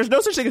was like, there's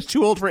no such thing as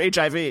too old for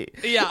HIV.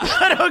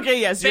 Yeah.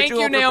 Okay, yes, you're Thank too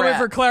you, old Naomi, for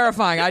for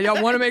clarifying.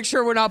 I want to make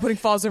sure we're not putting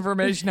false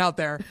information out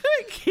there.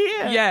 I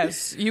can't.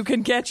 Yes, you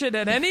can catch it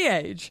at any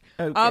age.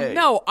 Okay.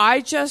 No, I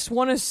just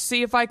want to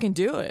see if I can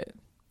do it.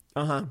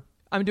 Uh-huh.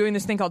 I'm doing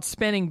this thing called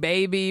Spinning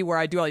Baby where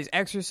I do all these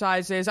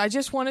exercises. I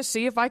just want to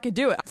see if I could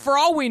do it. For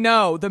all we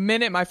know, the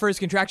minute my first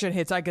contraction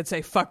hits, I could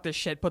say, fuck this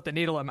shit, put the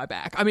needle in my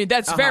back. I mean,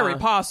 that's very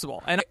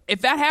possible. And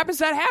if that happens,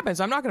 that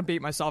happens. I'm not going to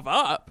beat myself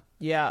up.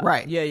 Yeah.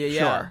 Right. Yeah.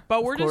 Sure.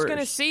 But we're just going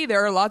to see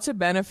there are lots of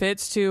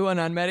benefits to an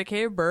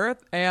unmedicated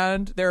birth,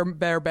 and there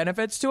are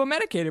benefits to a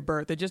medicated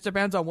birth. It just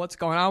depends on what's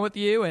going on with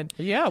you and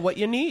what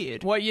you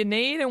need. What you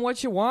need and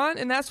what you want,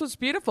 and that's what's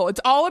beautiful. It's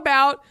all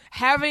about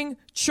having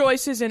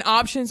choices and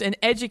options and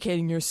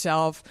educating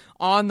yourself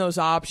on those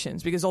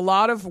options, because a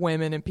lot of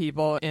women and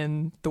people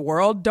in the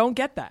world don't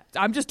get that.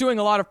 I'm just doing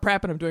a lot of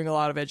prep and I'm doing a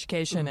lot of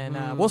education,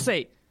 and we'll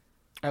see.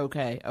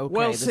 Okay.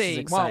 We'll this see, is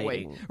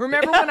exciting. won't we?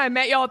 Remember when I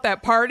met y'all at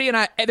that party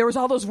and there was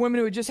all those women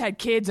who had just had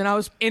kids and I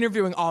was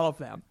interviewing all of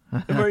them?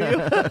 Were you?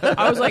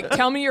 I was like,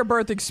 tell me your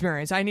birth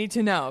experience. I need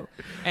to know.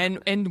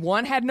 And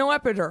one had no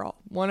epidural.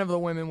 One of the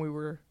women we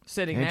were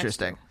sitting next to.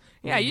 Interesting.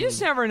 Yeah, you just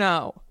never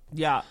know.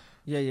 Yeah.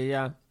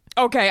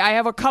 Okay, I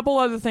have a couple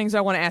other things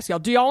I want to ask y'all.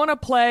 Do y'all want to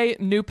play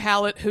New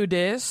Palette Who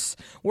Dis,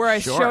 where I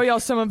show y'all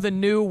some of the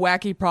new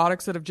wacky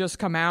products that have just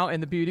come out in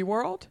the beauty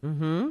world?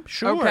 Mm-hmm.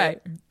 Sure. Okay.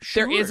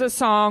 Sure. There is a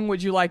song.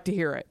 Would you like to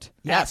hear it?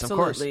 Yes,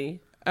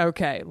 absolutely. Of course.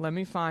 Okay, let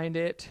me find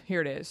it.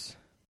 Here it is.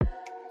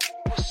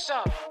 What's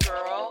up,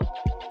 girl?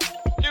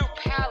 New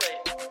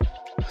palette.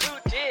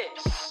 Who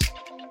dis?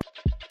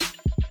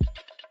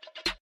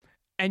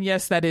 And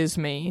yes, that is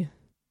me.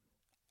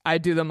 I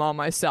do them all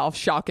myself,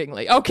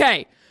 shockingly.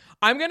 Okay,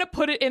 I'm going to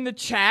put it in the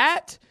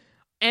chat,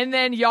 and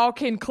then y'all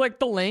can click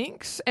the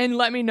links and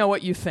let me know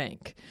what you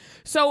think.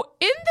 So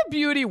in the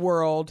beauty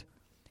world,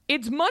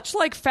 it's much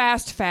like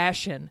fast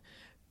fashion.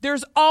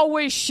 There's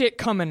always shit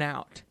coming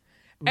out.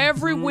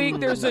 Every week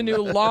there's a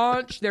new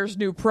launch, there's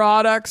new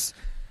products,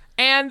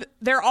 and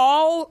they're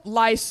all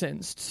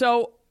licensed.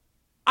 So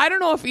I don't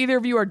know if either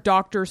of you are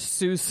Dr.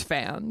 Seuss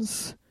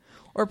fans,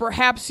 or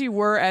perhaps you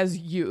were as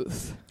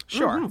youth.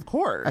 Sure. Of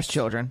course. As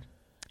children.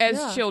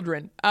 As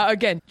children.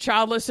 Again,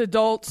 childless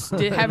adults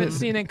haven't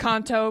seen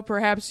Encanto.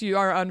 Perhaps you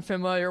are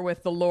unfamiliar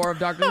with the lore of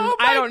Dr. Seuss.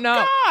 I don't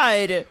know.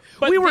 God.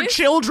 But we were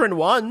children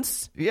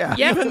once. Yeah.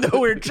 Even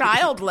though we're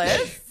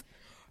childless.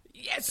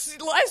 Yes,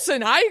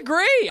 listen, I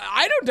agree.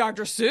 I know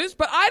Dr. Seuss,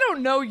 but I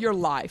don't know your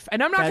life.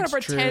 And I'm not going to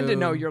pretend to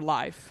know your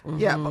life.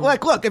 Yeah, but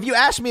like, look, if you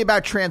asked me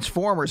about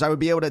Transformers, I would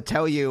be able to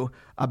tell you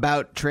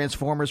about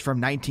Transformers from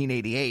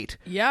 1988.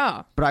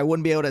 Yeah. But I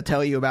wouldn't be able to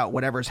tell you about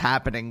whatever's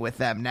happening with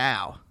them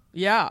now.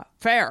 Yeah,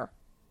 fair.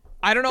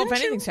 I don't know if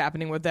anything's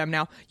happening with them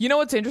now. You know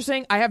what's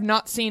interesting? I have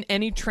not seen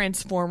any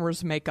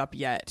Transformers makeup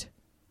yet.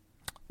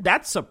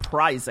 That's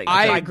surprising.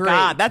 I agree.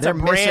 God, that's They're a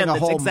brand missing a that's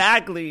whole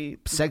exactly...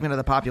 segment of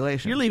the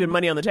population. You're leaving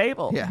money on the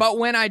table. Yeah. But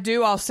when I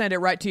do, I'll send it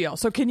right to y'all.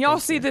 So can y'all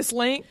see this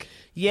link?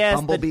 Yes.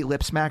 Bumblebee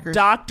lip smackers.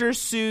 Dr.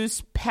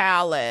 Seuss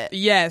palette.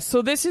 Yes.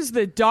 So this is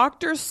the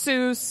Dr.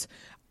 Seuss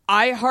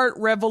I Heart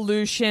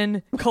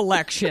Revolution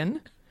collection.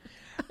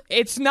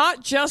 It's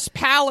not just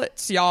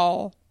palettes,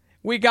 y'all.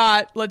 We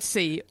got, let's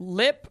see,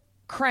 lip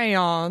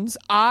crayons,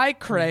 eye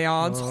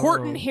crayons,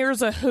 Horton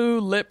Hears a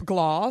Who lip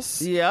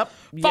gloss. Yep.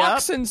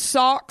 Fox and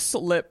Socks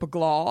lip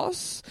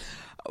gloss.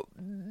 Tell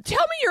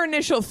me your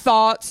initial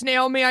thoughts,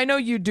 Naomi. I know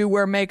you do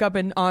wear makeup,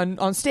 and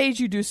on stage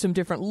you do some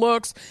different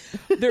looks.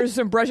 There's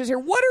some brushes here.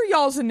 What are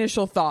y'all's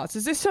initial thoughts?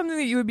 Is this something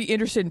that you would be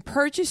interested in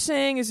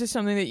purchasing? Is this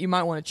something that you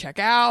might want to check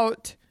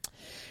out?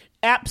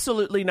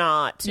 Absolutely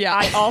not. Yeah.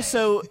 I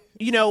also,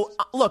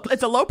 look,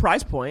 it's a low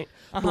price point.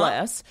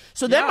 Bless.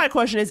 So then my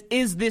question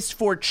is this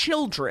for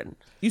children?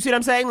 You see what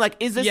I'm saying? Like,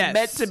 is this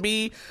meant to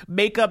be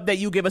makeup that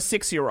you give a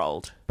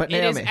 6-year-old? But It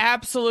Naomi, is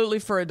absolutely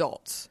for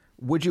adults.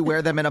 would you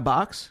wear them in a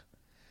box?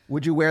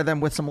 Would you wear them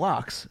with some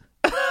locks?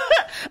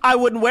 I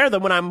wouldn't wear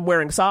them when I'm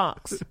wearing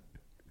socks.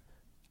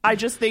 I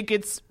just think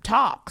it's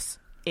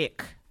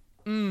toxic.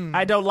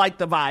 I don't like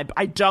the vibe.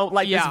 I don't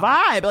like this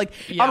vibe. Like,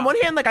 on one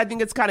hand, like, I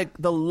think it's kind of,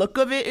 the look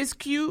of it is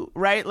cute,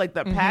 right? Like,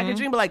 the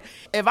packaging. But, like,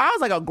 if I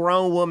was, like, a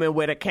grown woman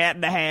with a Cat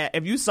in the Hat,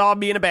 if you saw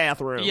me in a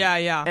bathroom.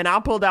 And I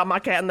pulled out my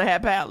Cat in the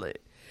Hat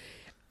palette,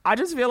 I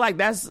just feel like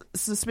that's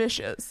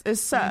suspicious.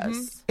 It's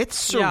sus.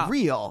 It's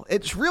surreal.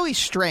 It's really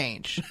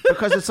strange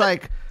because it's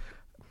like,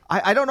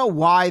 I don't know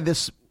why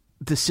this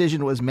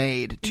decision was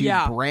made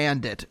to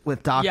brand it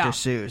with Dr.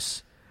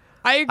 Seuss.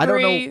 I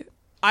agree.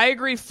 I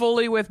agree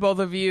fully with both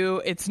of you.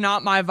 It's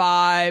not my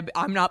vibe.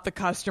 I'm not the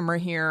customer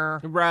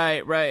here.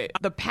 Right.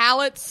 The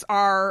palettes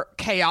are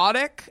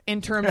chaotic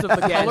in terms of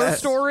the color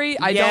story.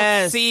 I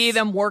don't see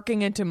them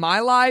working into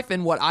my life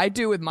and what I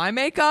do with my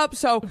makeup.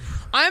 So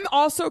I'm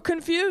also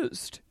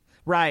confused.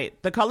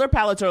 Right. The color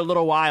palettes are a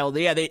little wild.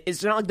 Yeah,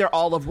 it's not like they're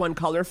all of one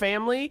color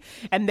family.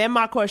 And then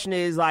my question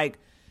is like,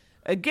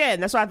 again,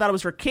 that's why I thought it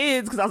was for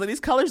kids, because I was like, these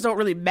colors don't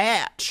really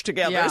match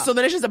together. Yeah. So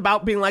then it's just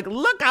about being like,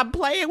 look, I'm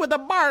playing with a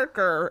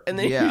marker, and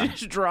then you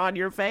just draw on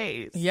your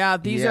face. Yeah,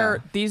 these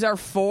are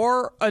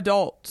for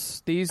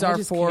adults. These are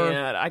for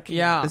I can't.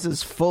 Yeah. This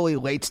is fully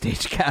late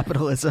stage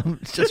capitalism.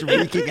 It's just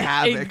wreaking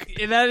havoc.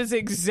 That is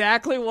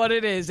exactly what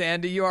it is,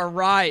 Andy. You are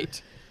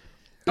right.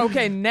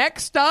 Okay,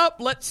 next up,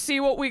 let's see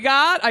what we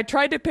got. I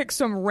tried to pick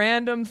some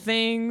random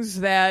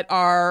things that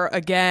are,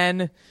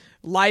 again,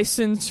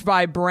 licensed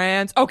by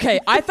brands. Okay,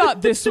 I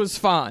thought this was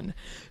fun.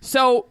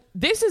 So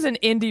this is an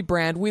indie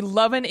brand. We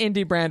love an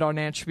indie brand on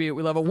Attribute.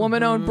 We love a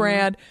woman-owned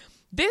brand.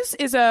 This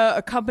is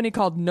a company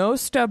called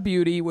Nosta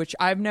Beauty, which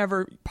I've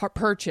never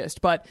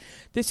purchased, but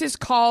this is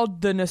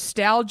called the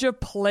Nostalgia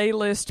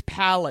Playlist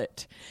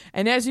Palette.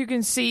 And as you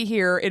can see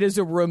here, it is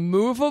a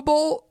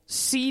removable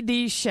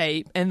CD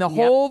shape, and the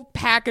whole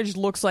package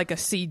looks like a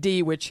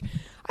CD, which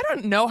I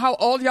don't know how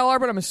old y'all are,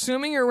 but I'm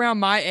assuming you're around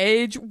my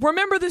age.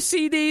 Remember the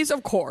CDs?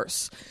 Of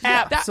course.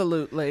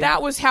 Absolutely.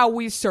 That was how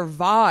we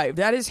survived.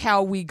 That is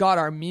how we got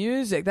our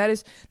music. That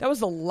was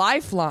the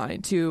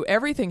lifeline to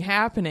everything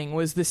happening,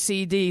 was the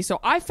CD. So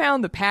I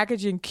found the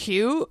packaging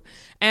cute,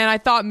 and I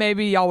thought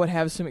maybe y'all would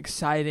have some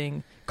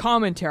exciting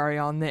commentary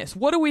on this.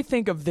 What do we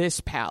think of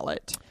this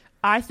palette?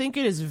 I think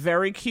it is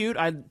very cute.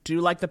 I do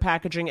like the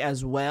packaging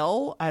as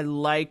well. I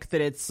like that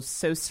it's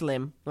so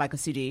slim, like a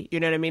CD. You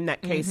know what I mean?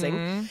 That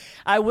casing.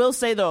 I will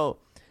say, though,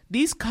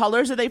 these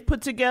colors that they've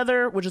put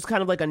together, which is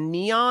kind of like a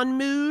neon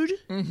mood,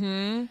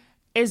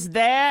 is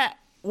that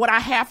what I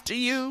have to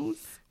use?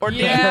 Or do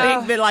you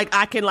think that like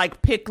I can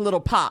like pick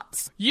little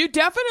pots? You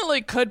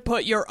definitely could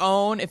put your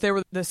own. If they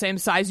were the same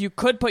size, you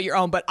could put your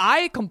own. But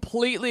I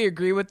completely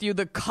agree with you.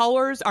 The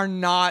colors are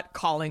not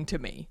calling to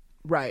me.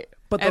 Right.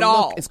 But At the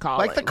all. look is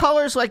calling. Like the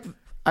colors, like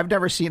I've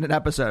never seen an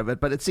episode of it,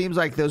 but it seems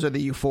like those are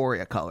the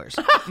Euphoria colors.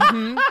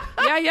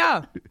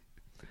 Yeah.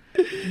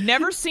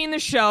 Never seen the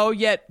show,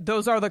 yet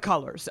those are the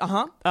colors.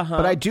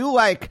 But I do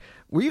like,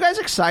 were you guys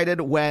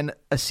excited when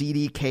a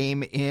CD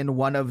came in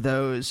one of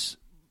those,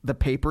 the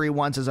papery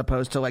ones, as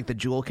opposed to like the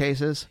jewel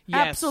cases?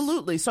 Yes.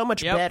 Absolutely. So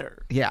much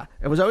better. Yeah.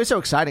 It was always so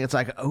exciting. It's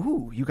like,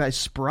 oh, you guys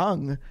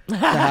sprung to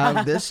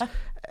have this.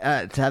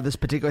 To have this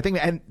particular thing,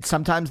 and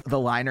sometimes the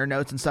liner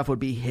notes and stuff would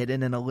be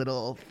hidden in a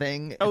little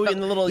thing. Oh, in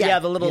the little,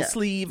 the little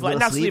sleeve, like,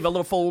 not sleeve, a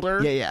little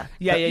folder. Yeah.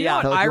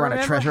 I Felt like you were on a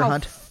remember treasure how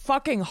hunt.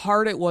 fucking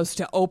hard it was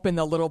to open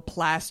the little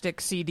plastic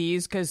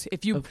CDs, because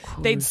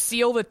they'd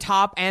seal the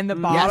top and the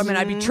bottom, and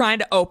I'd be trying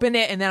to open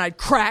it, and then I'd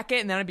crack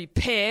it, and then I'd be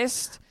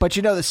pissed. But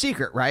you know the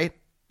secret, right?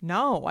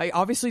 No, I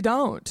obviously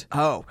don't.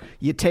 Oh,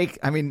 you take.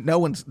 I mean, no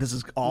one's. This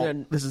is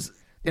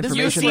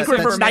information secret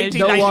that's from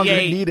no longer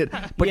 1998. needed.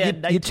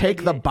 But you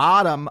take the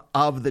bottom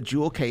of the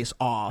jewel case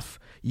off,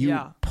 you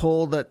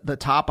pull the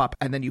top up,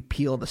 and then you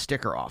peel the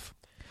sticker off.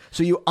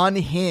 So you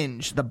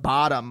unhinge the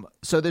bottom.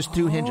 So there's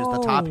two hinges, the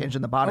top hinge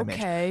and the bottom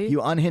hinge.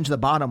 You unhinge the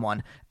bottom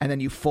one, and then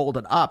you fold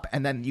it up,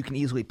 and then you can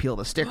easily peel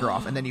the sticker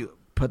off, and then you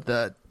put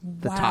the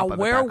top of it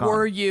where back on.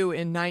 were you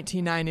in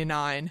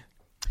 1999?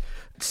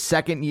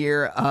 Second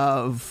year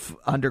of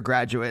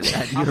undergraduate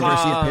at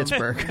University of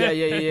Pittsburgh.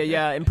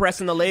 Yeah.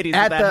 Impressing the ladies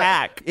with that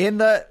hack.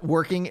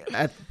 Working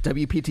at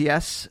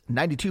WPTS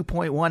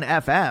 92.1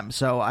 FM.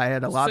 So I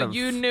had a lot of. So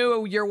you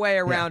knew your way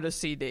around a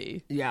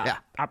CD. Yeah.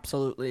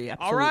 Absolutely.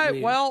 All right.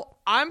 Well,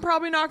 I'm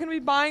probably not going to be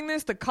buying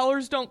this. The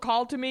colors don't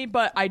call to me,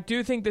 but I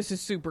do think this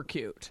is super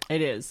cute.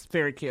 It is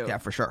very cute. Yeah,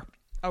 for sure.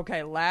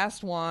 Okay,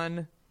 last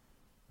one.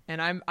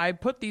 And I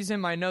put these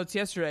in my notes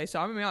yesterday, so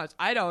I'm going to be honest,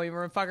 I don't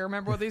even fucking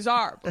remember what these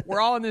are. But we're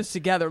all in this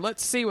together.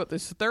 Let's see what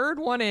this third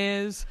one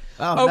is.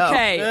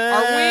 Okay,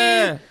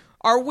 no.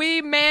 Are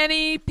we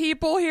Manny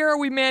people here? Are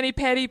we Manny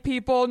Petty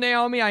people?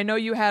 Naomi, I know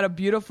you had a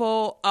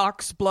beautiful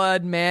ox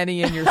blood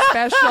Manny in your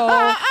special.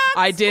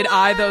 I did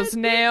eye those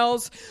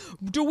nails.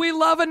 Do we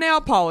love a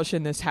nail polish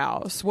in this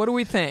house? What do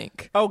we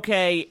think?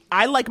 Okay,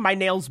 I like my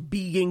nails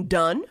being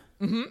done.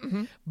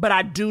 But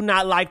I do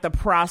not like the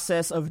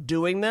process of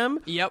doing them.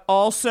 Yep.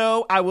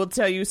 Also, I will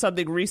tell you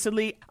something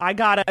recently. I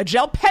got a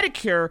gel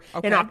pedicure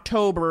in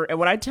October, and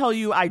when I tell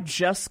you I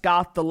just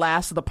got the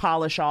last of the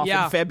polish off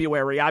in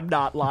February, I'm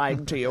not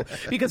lying to you.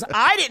 Because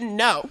I didn't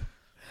know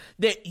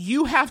that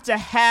you have to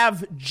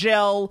have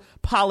gel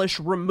polish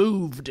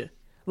removed.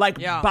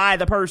 By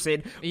the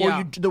person.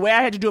 Or the way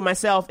I had to do it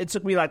myself, it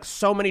took me like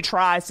so many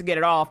tries to get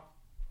it off.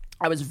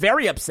 I was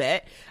very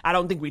upset. I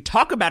don't think we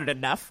talk about it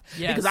enough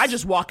because I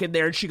just walk in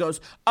there and she goes,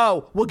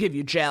 oh, we'll give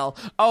you gel.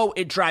 Oh,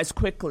 it dries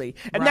quickly.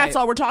 And that's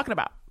all we're talking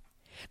about.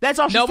 That's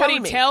all she's telling me.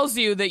 Nobody tells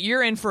you that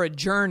you're in for a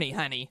journey,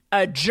 honey.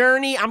 A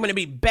journey. I'm going to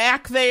be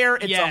back there.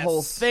 It's a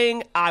whole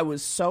thing. I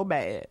was so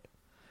mad.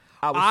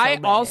 I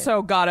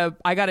also got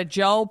a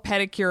gel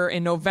pedicure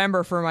in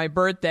November for my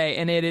birthday,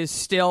 and it is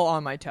still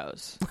on my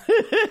toes.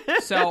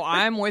 So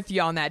I'm with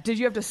you on that. Did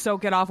you have to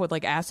soak it off with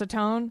like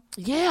acetone?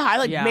 Yeah,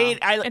 I made.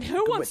 And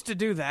who wants to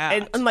do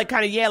that? And like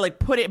kind of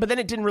put it, but then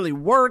it didn't really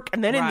work.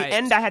 And then in the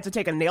end, I had to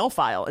take a nail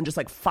file and just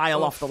like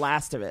file off the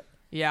last of it.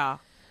 Yeah.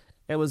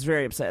 It was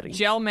very upsetting.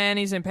 Gel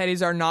manis and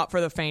pedis are not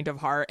for the faint of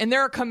heart. And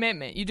they're a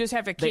commitment. You just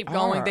have to keep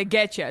going. They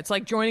get you. It's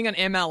like joining an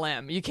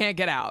MLM. You can't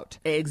get out.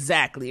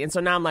 Exactly. And so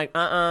now I'm like,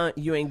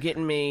 you ain't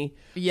getting me.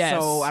 Yes.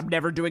 So I'm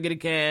never doing it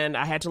again.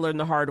 I had to learn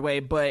the hard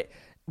way. But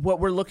what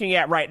we're looking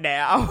at right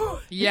now.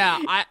 Yeah.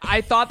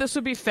 I thought this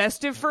would be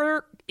festive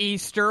for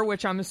Easter,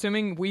 which I'm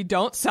assuming we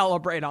don't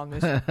celebrate on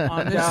this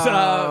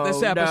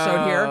this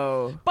episode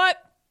here. But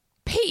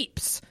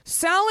Peeps.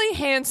 Sally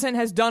Hansen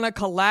has done a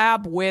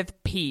collab with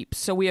Peeps.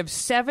 So we have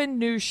 7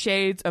 new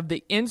shades of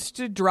the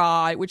Insta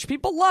Dry, which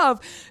people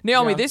love.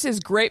 Naomi, this is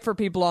great for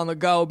people on the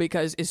go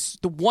because it's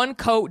the one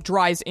coat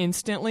dries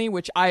instantly,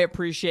 which I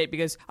appreciate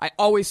because I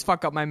always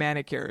fuck up my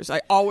manicures.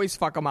 I always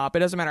fuck them up. It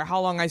doesn't matter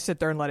how long I sit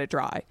there and let it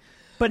dry.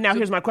 But now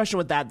here's my question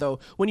with that, though.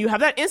 When you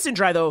have that instant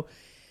dry, though,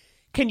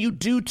 can you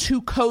do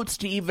 2 coats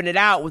to even it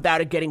out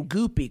without it getting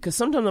goopy? Because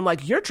sometimes I'm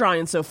like, you're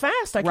drying so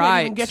fast, I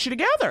can't even get you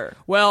together.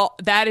 Well,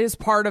 that is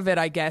part of it,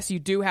 I guess. You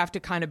do have to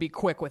kind of be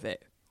quick with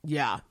it.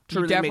 Yeah,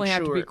 you definitely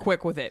have to be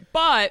quick with it.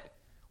 But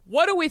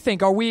what do we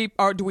think? Do we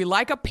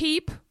like a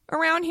Peep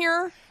around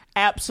here?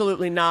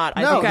 Absolutely not.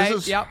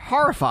 This is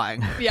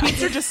horrifying. Yeah,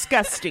 these are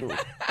disgusting.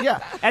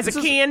 Yeah, as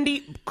a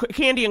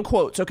candy in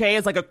quotes, okay,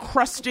 as like a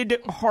crusted,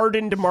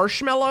 hardened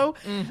marshmallow.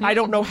 Mm-hmm. I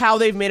don't know how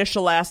they've managed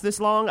to last this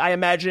long. I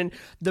imagine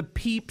the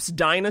Peeps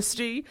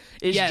dynasty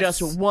is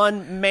just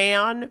one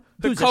man.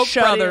 The Koch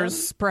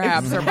brothers,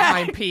 perhaps, are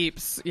behind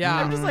Peeps. Yeah,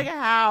 I'm just like,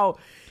 how?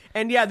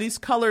 And yeah, these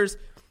colors.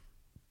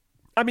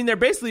 I mean, they're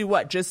basically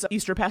just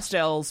Easter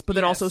pastels, but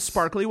then also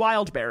sparkly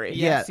wildberry.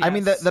 Yes. I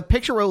mean, the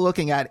picture we're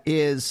looking at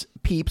is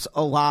Peeps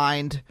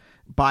aligned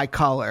by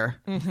color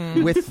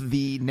with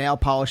the nail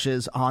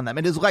polishes on them.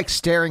 It is like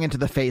staring into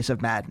the face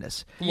of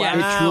madness. Wow.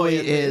 It truly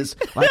is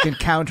like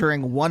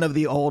encountering one of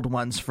the old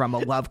ones from a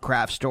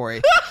Lovecraft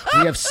story.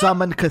 We have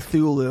summoned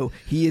Cthulhu.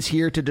 He is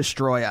here to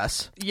destroy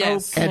us.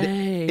 Yes. And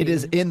it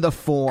is in the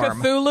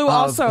form Cthulhu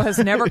also has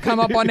never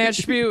come up on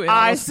Natchbute in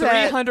almost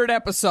 300 said,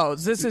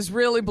 episodes. This is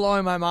really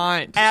blowing my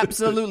mind.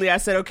 Absolutely. I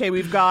said, okay,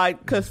 we've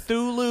got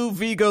Cthulhu,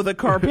 Vigo the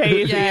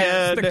Carpathian.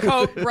 Yes, the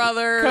Koch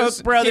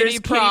brothers, Kitty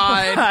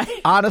Pryde.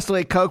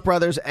 Honestly, Koch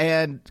brothers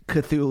and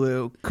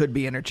Cthulhu could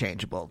be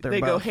interchangeable.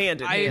 They go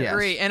hand in hand. I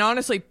agree. And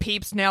honestly,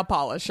 Peeps nail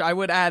polish. I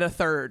would add a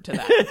third to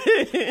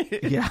that.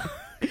 Yeah.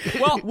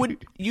 Well,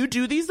 would you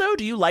do these, though?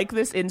 Do you like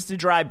this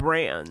Insta-Dry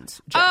brand?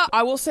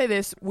 I will say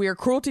this. We are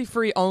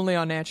cruelty-free only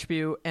on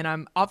Natchbute, and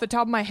I'm off the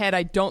top of my head,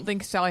 I don't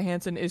think Sally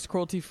Hansen is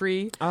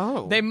cruelty-free.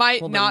 Oh. They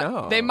might not.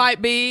 No. They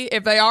might be.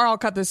 If they are, I'll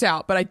cut this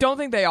out. But I don't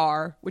think they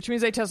are, which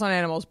means they test on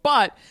animals.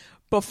 But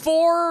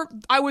before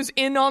I was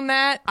in on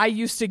that, I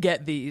used to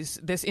get this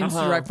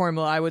Insta-Dry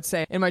formula, I would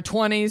say. In my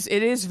 20s,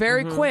 it is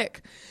very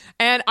quick.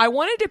 And I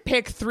wanted to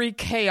pick 3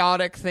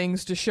 chaotic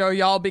things to show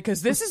y'all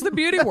because this is the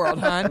beauty world,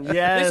 hon.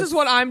 Yes. This is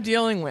what I'm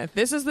dealing with.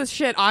 This is the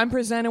shit I'm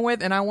presented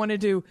with, and I wanted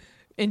to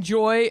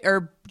enjoy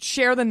or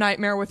share the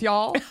nightmare with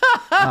y'all.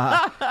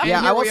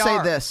 I will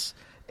say this.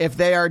 If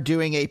they are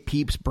doing a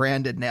Peeps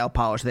branded nail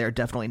polish, they are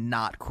definitely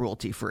not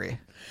cruelty free.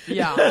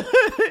 Yeah.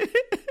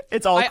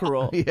 It's all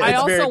cruel. I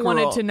also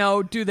wanted to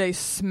know, do they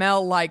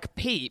smell like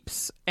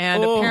Peeps?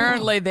 And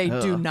apparently they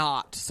do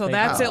not. So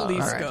that's at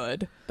least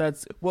good.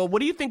 Well,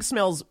 what do you think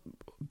smells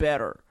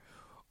better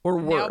or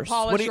worse?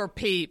 Nail polish or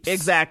Peeps?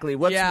 Exactly.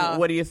 What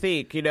do you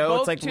think? You know, Both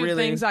it's like two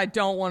really things I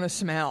don't want to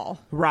smell.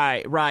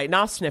 Right.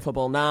 Not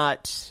sniffable,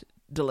 not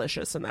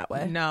delicious in that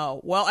way.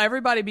 No. Well,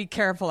 everybody be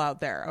careful out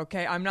there,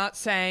 okay? I'm not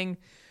saying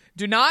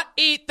do not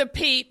eat the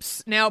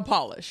Peeps nail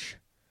polish.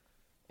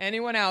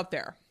 Anyone out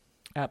there?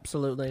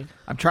 Absolutely.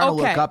 I'm trying to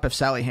look up if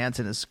Sally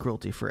Hansen is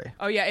cruelty free.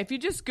 Oh, yeah. If you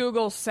just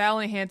Google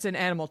Sally Hansen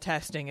animal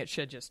testing, it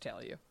should just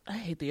tell you. I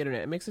hate the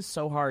internet. It makes it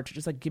so hard to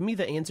just like give me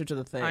the answer to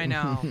the thing. I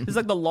know. This is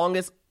like the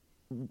longest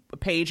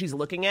page he's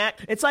looking at.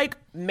 It's like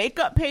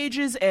makeup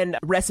pages and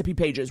recipe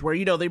pages where,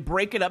 you know, they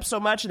break it up so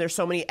much and there's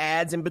so many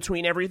ads in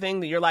between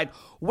everything that you're like,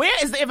 where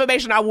is the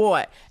information I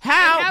want?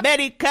 How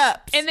many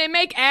cups? And they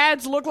make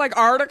ads look like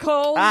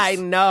articles. I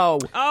know.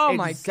 Oh,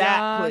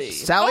 exactly. My gosh.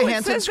 Sally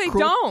Hansen's says they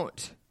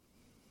don't.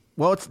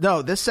 Well,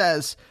 this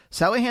says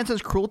Sally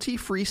Hansen's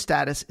cruelty-free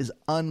status is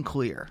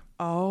unclear.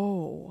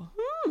 Oh.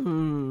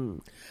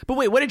 But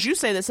wait, what did you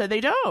say that said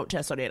they don't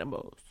test on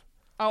animals?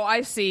 Oh,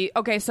 I see.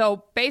 Okay,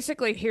 so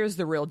basically, here's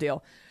the real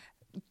deal.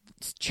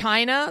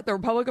 China, the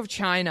Republic of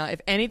China,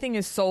 if anything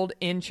is sold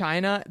in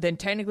China, then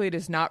technically it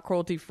is not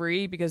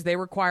cruelty-free because they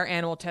require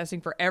animal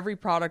testing for every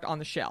product on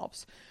the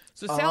shelves.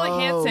 So Sally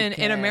Hansen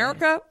in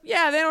America, they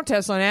don't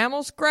test on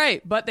animals.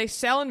 Great. But they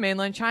sell in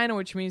mainland China,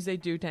 which means they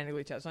do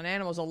technically test on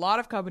animals. A lot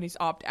of companies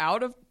opt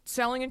out of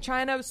selling in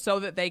China so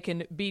that they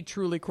can be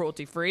truly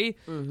cruelty-free.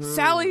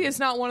 Sally is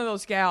not one of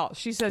those gals.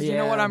 She says, you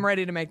know what, I'm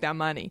ready to make that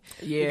money.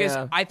 Yeah.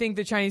 Because I think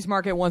the Chinese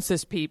market wants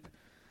this Peep.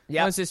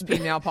 once it's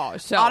Peep nail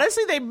polish. So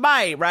honestly, they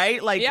might,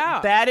 right? Like,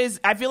 yeah. that is,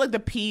 I feel like the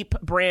Peep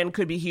brand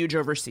could be huge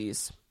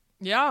overseas.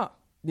 Yeah.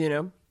 You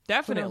know?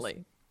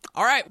 Definitely.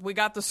 All right, we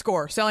got the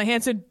score. Sally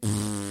Hansen,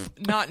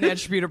 not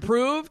Natchbute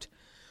approved.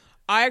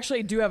 I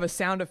actually do have a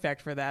sound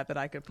effect for that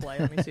I could play.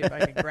 Let me see if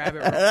I can grab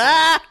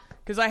it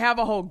because I have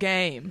a whole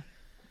game.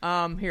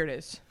 Here it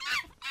is.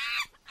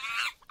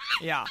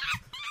 Yeah.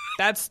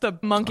 That's the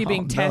monkey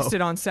being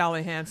tested on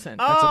Sally Hansen.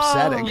 That's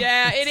upsetting.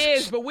 Yeah, it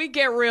is, but we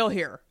get real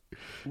here.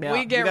 Yeah,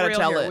 we get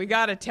real here. We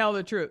got to tell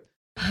the truth.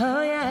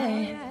 Oh,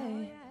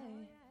 yeah.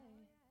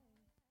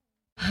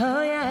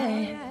 Oh,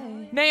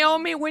 yeah.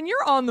 Naomi, when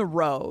you're on the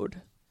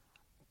road,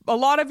 a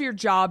lot of your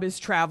job is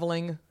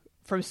traveling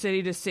from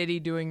city to city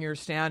doing your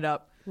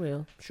stand-up.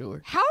 Well,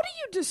 sure. How do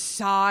you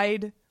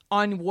decide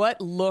on what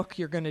look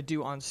you're going to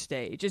do on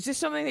stage? Is this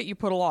something that you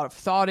put a lot of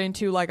thought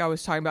into? Like I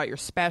was talking about your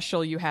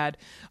special, you had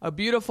a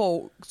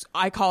beautiful,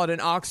 I call it an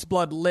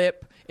oxblood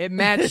lip. It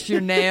matched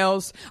your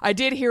nails. I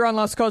did hear on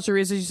Las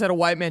Culturistas you said a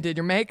white man did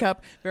your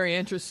makeup. Very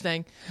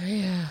interesting.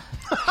 Yeah.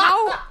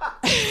 How?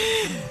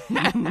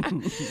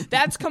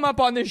 That's come up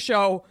on this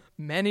show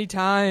many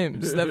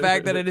times. The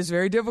fact that it is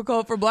very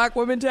difficult for black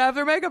women to have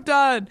their makeup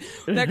done.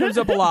 That comes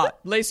up a lot.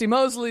 Lacey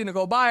Mosley,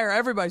 Nicole Byer,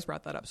 everybody's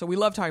brought that up. So we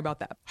love talking about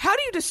that. How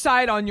do you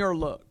decide on your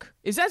look?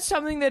 Is that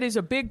something that is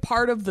a big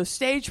part of the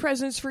stage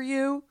presence for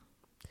you?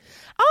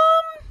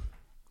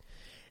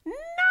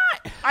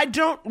 I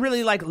don't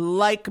really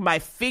like my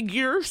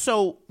figure.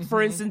 So,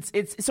 for instance,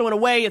 in a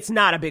way, it's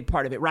not a big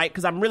part of it, right?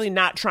 Because I'm really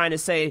not trying to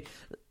say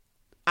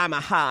I'm a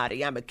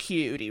hottie, I'm a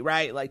cutie,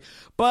 right?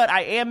 But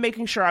I am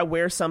making sure I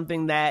wear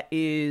something that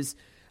is,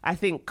 I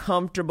think,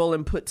 comfortable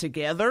and put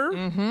together.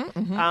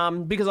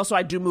 Because also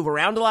I do move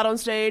around a lot on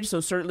stage.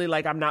 So certainly,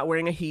 I'm not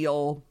wearing a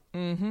heel.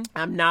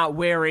 I'm not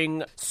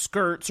wearing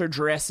skirts or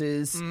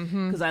dresses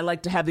because I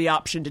like to have the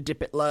option to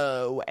dip it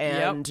low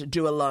and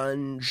do a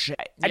lunge.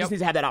 I just need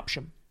to have that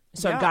option.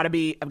 So I've got to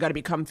be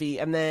comfy.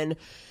 And then,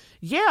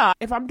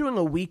 if I'm doing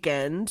a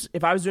weekend,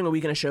 if I was doing a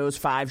weekend of shows,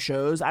 5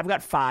 shows, I've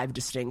got 5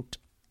 distinct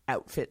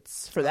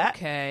outfits for that.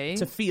 Okay.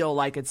 To feel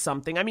like it's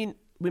something. I mean,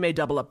 we may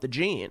double up the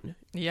jean.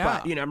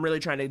 Yeah. But, I'm really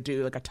trying to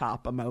do a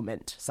top, a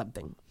moment,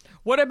 something.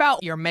 What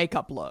about your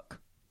makeup look?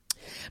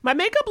 My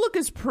makeup look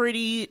is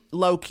pretty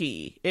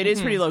low-key. It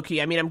is pretty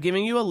low-key. I mean, I'm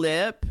giving you a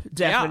lip,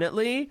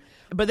 definitely. Yeah.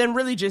 But then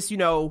really just,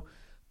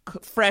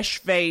 fresh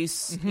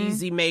face,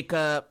 easy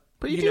makeup.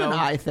 But you do an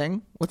eye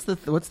thing. What's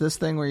this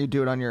thing where you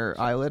do it on your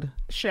eyelid?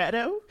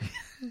 Shadow?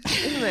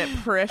 Isn't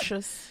that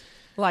precious?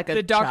 Like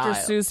the Dr.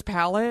 Seuss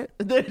palette?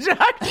 The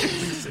Dr.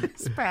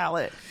 Seuss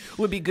palette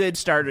would be good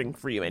starting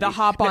for you, Andy. The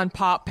Hop on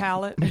Pop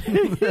palette?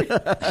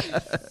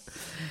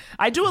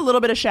 I do a little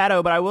bit of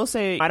shadow, but I will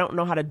say I don't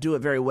know how to do it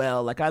very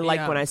well. I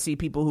like when I see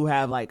people who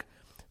have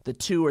the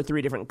 2 or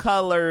 3 different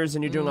colors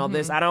and you're doing all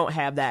this. I don't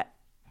have that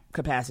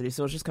capacity,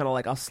 so it's just kind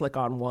of I'll slick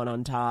on one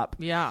on top.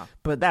 Yeah.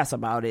 But that's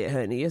about it,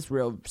 honey. It's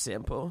real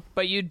simple.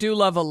 But you do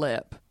love a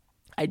lip.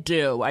 I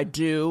do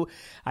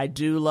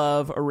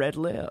love a red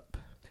lip.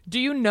 Do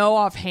you know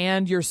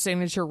offhand your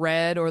signature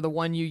red or the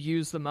one you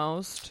use the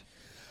most?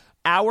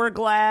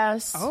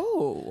 Hourglass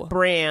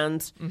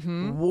brand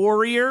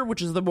Warrior,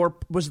 which is the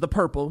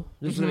purple.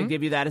 Just going to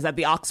give you that. Is that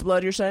the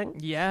oxblood you're saying?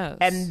 Yes.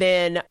 And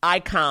then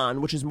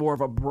Icon, which is more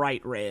of a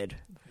bright red.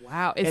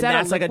 Wow. Is and that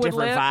that's a a different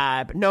lip?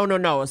 vibe.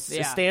 No. It's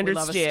a standard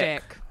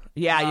stick.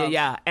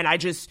 Yeah.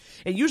 And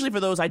usually for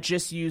those I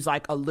just use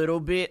a little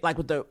bit,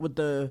 with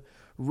the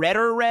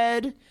redder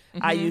red,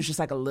 I use just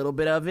a little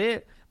bit of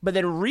it. But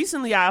then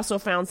recently I also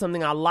found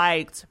something I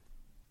liked.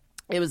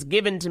 It was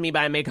given to me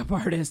by a makeup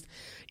artist.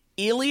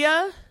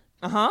 Ilia,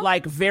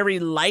 very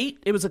light.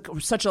 It was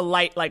such a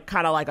light,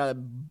 kind of like a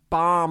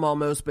balm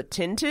almost, but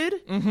tinted.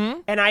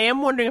 And I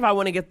am wondering if I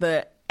want to get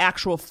the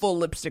actual full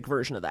lipstick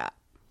version of that.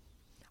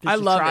 I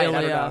love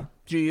Ilia.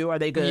 Do you? Are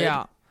they good?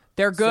 Yeah.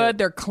 They're good.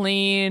 They're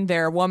clean.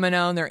 They're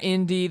woman-owned. They're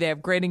indie. They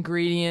have great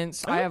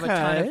ingredients. I have a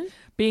ton of...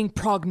 Being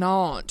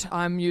pregnant,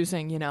 I'm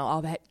using,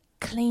 all that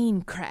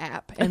clean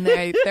crap. And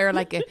they're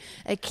like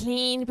a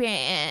clean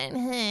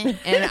brand.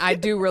 And I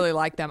do really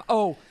like them.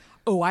 Oh,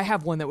 I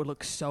have one that would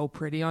look so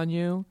pretty on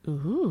you.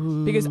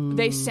 Ooh. Because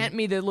they sent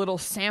me the little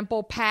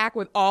sample pack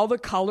with all the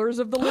colors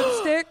of the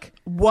lipstick.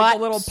 What?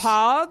 The little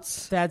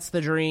pods. That's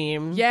the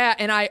dream. Yeah,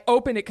 and I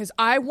opened it because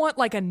I want a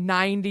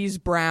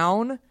 90s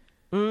brown.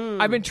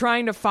 I've been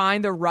trying to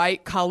find the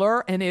right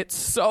color, and it's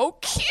so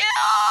cute.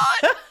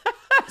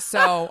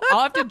 So I'll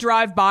have to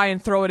drive by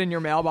and throw it in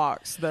your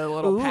mailbox, the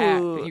little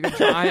pack that you can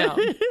try on.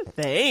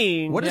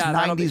 Thanks. What is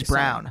 90s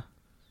brown?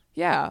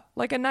 Yeah,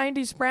 like a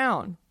 90s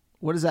brown.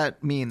 What does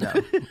that mean, though?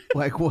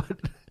 What?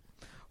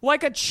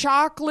 Like a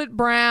chocolate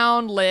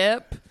brown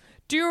lip.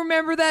 Do you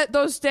remember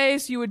those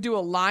days you would do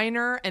a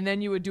liner and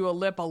then you would do a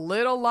lip a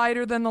little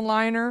lighter than the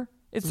liner?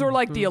 It's sort of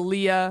like the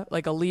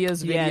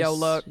Aaliyah's video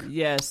look.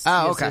 Yes.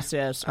 Oh, okay.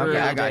 Yes. Okay,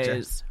 I got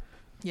you.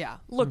 Yeah,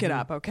 look it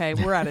up, okay?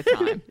 We're out of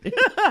time.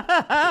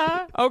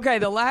 Okay,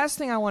 the last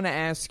thing I want to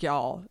ask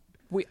y'all.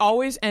 We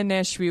always end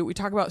Nash Tribute. We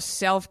talk about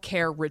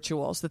self-care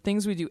rituals, the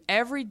things we do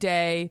every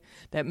day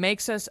that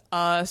makes us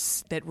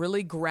us, that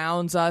really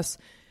grounds us.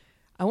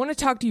 I want to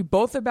talk to you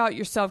both about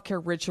your self-care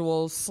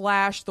rituals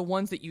 / the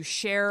ones that you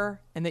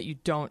share and that you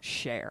don't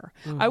share.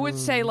 I would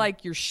say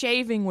like your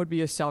shaving would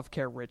be a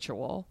self-care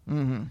ritual.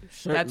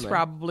 That's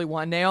probably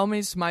one.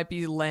 Naomi's might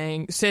be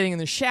sitting in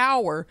the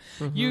shower.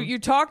 You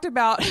talked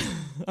about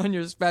on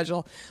your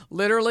special,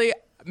 literally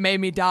made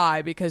me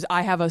die because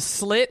I have a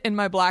slit in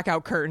my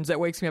blackout curtains that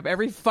wakes me up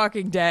every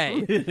fucking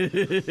day.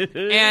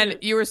 And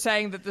you were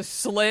saying that the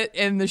slit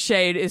in the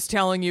shade is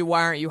telling you,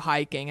 why aren't you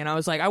hiking? And I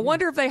was like, I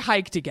wonder if they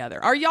hike together.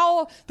 Are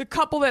y'all the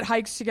couple that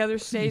hikes together,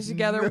 stays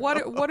together?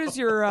 What is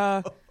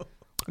your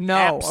no,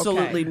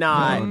 absolutely okay.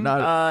 not.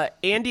 No,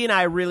 Andy and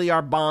I really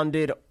are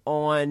bonded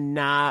on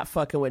not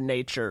fucking with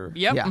nature.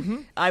 Yep. Yeah.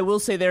 I will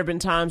say there have been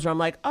times where I'm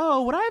like,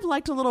 oh, would I have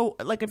liked a little,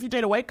 like if you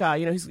date a white guy,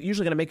 he's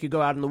usually going to make you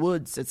go out in the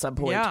woods at some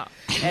point. Yeah.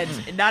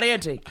 And not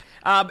Andy.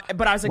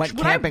 But I was like, went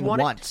camping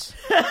once.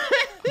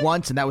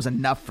 Once, and that was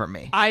enough for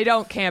me. I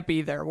don't camp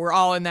either. We're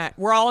all in that.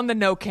 We're all in the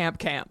no camp.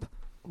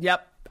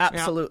 Yep,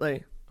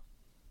 absolutely.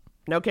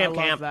 No camp.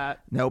 I love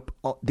that. Nope.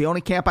 The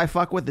only camp I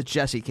fuck with is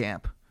Jesse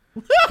Camp.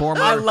 Former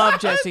I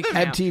love Jesse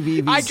Camp.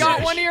 MTV. I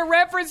got one of your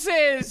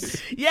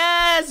references.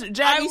 Yes,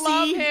 Jackie. I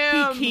love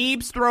him. He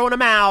keeps throwing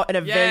them out, and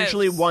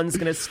eventually one's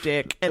gonna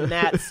stick, and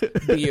that's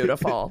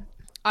beautiful.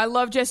 I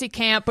love Jesse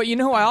Camp, but you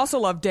know who I also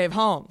love? Dave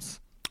Holmes.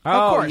 Oh,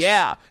 of course.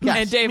 yeah. Yes.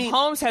 And Dave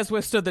Holmes has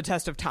withstood the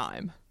test of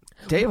time.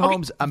 Dave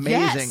Holmes,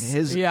 amazing. yes.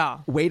 His Yeah.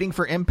 Waiting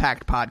for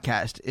Impact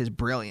podcast is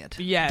brilliant.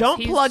 Yes. Don't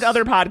he's- plug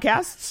other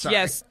podcasts.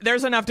 Yes,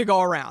 there's enough to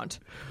go around.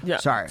 Yeah.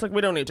 Sorry. It's like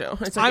we don't need to.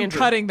 It's like I'm Andrew.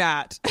 cutting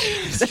that.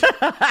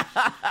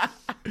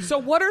 So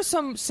what are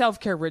some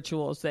self-care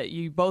rituals that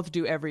you both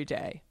do every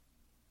day?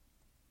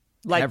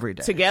 Like every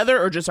day. together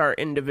or just our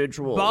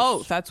individuals?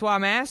 Both. That's why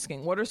I'm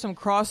asking. What are some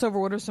crossover?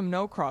 What are some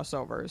no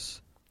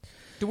crossovers?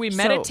 Do we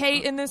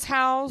meditate in this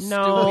house?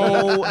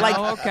 No, like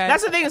Oh, okay.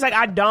 that's the thing. Is like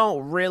I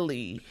don't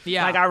really.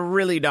 Yeah. Like I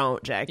really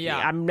don't, Jackie. Yeah.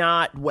 I'm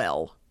not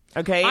well.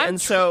 Okay, and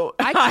so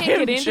I can't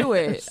am get into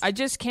it. just- I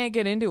just can't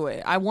get into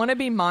it. I want to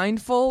be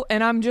mindful,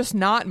 and I'm just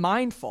not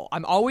mindful.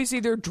 I'm always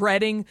either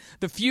dreading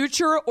the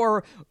future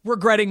or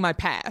regretting my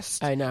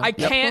past. I know. I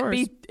Yeah, of can't course.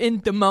 be in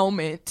the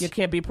moment. You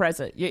can't be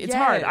present. It's Yes.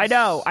 hard. I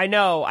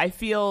know. I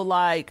feel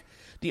like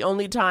the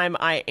only time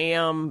I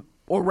am,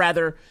 or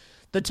rather,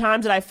 the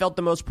times that I felt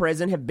the most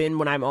present have been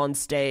when I'm on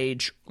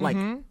stage, like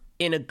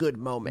in a good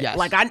moment. Yes.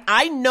 Like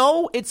I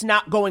know it's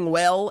not going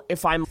well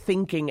if I'm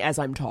thinking as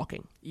I'm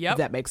talking. Yep. If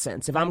that makes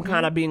sense. If I'm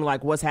kind of being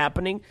like, what's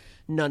happening?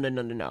 No.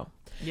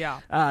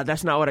 Yeah.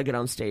 That's not what I get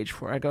on stage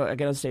for. I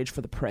get on stage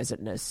for the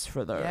presentness,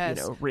 for the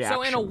Yes. reaction.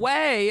 So in a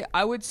way,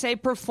 I would say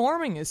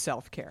performing is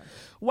self-care.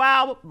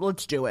 Wow,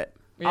 let's do it.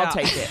 Yeah.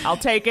 I'll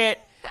take it.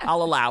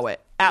 I'll allow it.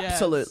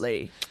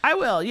 Absolutely. I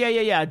will.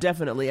 Yeah,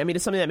 definitely. I mean,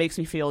 it's something that makes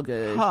me feel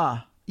good. Huh.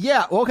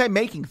 Yeah. Well, okay.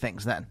 Making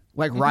things then,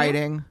 like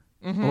writing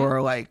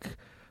or like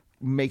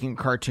making a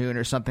cartoon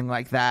or something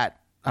like that.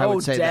 I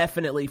would say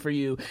definitely for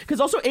you. Because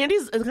also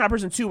Andy's the kind of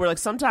person too where like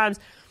sometimes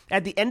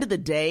at the end of the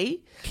day,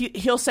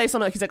 he'll say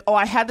something like, he's like, oh,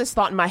 I had this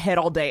thought in my head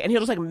all day. And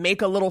he'll just like make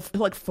he'll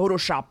like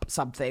Photoshop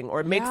something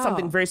or make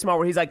something very small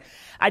where he's like,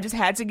 I just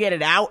had to get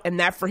it out. And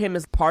that for him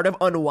is part of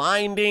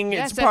unwinding.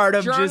 Yes, it's part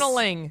of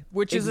journaling,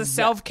 which is a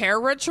self-care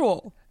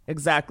ritual.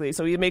 Exactly.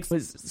 So he makes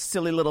his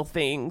silly little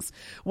things.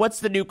 What's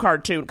the new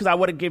cartoon? Because I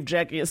want to give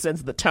Jackie a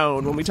sense of the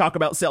tone when we talk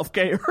about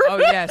self-care. Oh,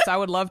 yes. I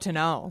would love to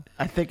know.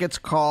 I think it's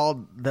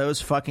called Those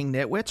Fucking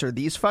Nitwits or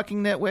These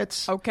Fucking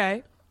Nitwits.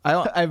 Okay.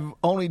 I've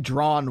only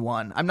drawn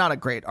one. I'm not a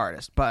great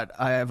artist, but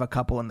I have a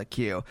couple in the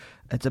queue.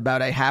 It's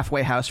about a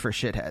halfway house for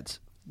shitheads.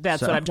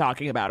 That's what I'm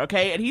talking about,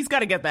 okay? And he's got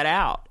to get that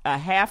out. A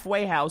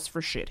halfway house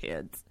for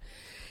shitheads.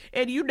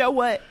 And you know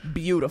what?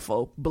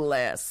 Beautiful.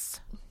 Bless.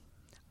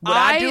 Would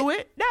I do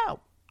it? No.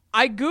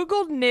 I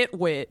Googled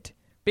nitwit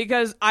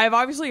because I've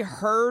obviously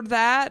heard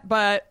that,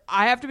 but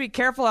I have to be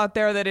careful out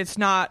there that it's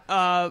not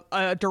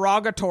a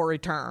derogatory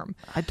term.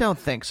 I don't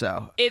think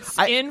so. It's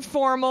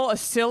informal, a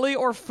silly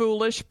or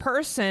foolish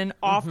person,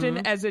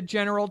 often as a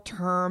general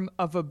term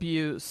of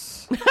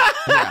abuse.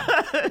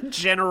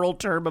 General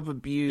term of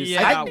abuse.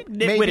 Yeah. I think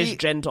nitwit is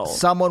gentle.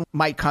 Someone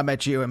might come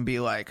at you and be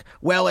like,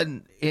 well,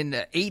 in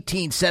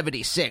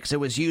 1876, it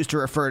was used to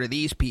refer to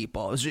these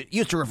people. It was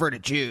used to refer to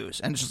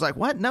Jews. And it's just like,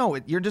 what? No,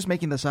 you're just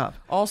making this up.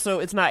 Also,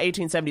 it's not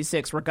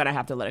 1876. We're going to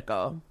have to let it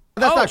go.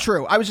 That's not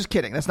true. I was just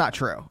kidding. That's not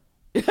true.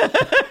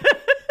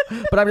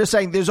 But I'm just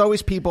saying there's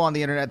always people on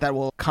the internet that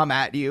will come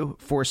at you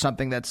for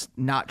something that's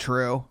not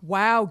true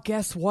Wow,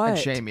 guess what? and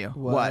shame you.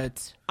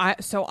 What?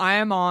 So I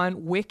am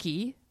on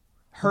Wiki.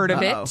 Heard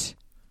of it?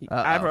 Am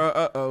Am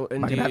I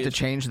going to have to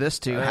change this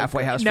to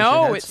halfway house for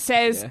No, shitheads? it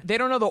says they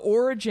don't know the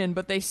origin,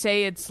 but they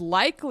say it's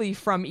likely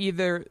from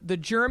either the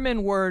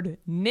German word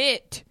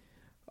nit,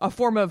 a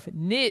form of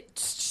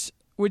nichts,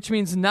 which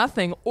means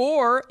nothing,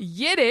 or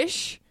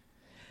Yiddish,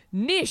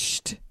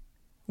 nicht,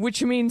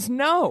 which means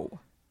no.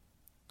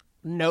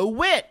 No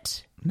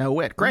wit. No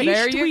wit. Great.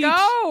 There you tweet.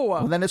 go.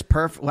 Well, then it's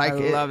perfect. Like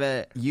I love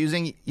it.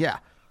 Using,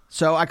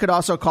 So I could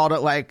also call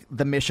it like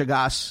the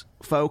Michigas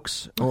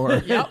folks, or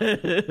Yep.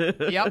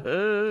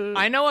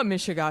 I know what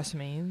Michigas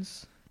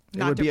means.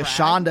 it would be a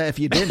Shonda if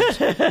you didn't.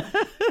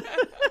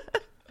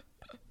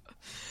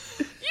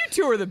 You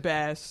two are the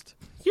best.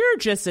 You're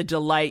just a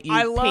delight,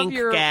 you pink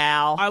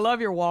gal. I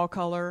love your wall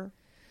color.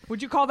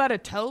 Would you call that a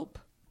taupe?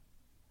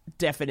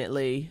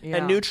 Definitely. Yeah.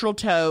 A neutral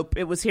taupe.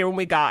 It was here when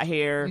we got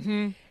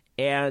here.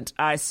 And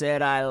I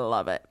said, I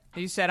love it.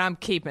 You said, I'm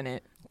keeping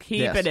it.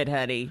 Keeping it,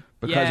 honey.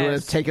 Because it would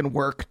have taken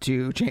work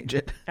to change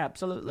it.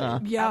 Absolutely.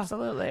 Yeah.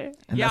 Absolutely.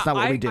 And that's not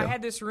what we do. I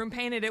had this room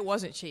painted. It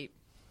wasn't cheap.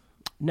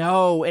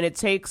 No, and it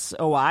takes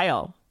a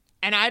while.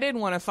 And I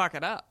didn't want to fuck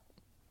it up.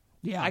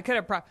 Yeah. I could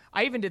have.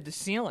 I even did the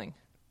ceiling.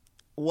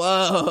 Whoa.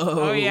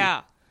 Oh,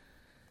 yeah.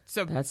 It's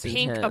a That's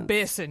pink intense.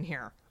 abyss in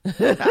here.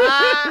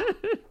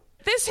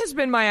 This has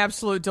been my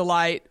absolute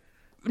delight.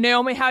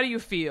 Naomi, how do you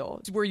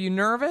feel? Were you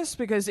nervous?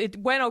 Because it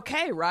went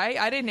okay, right?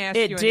 I didn't ask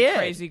you any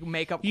crazy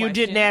makeup questions. You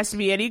didn't ask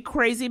me any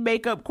crazy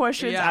makeup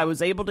questions. Yeah. I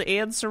was able to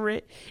answer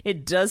it.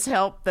 It does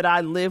help that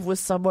I live with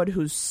someone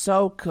who's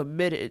so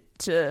committed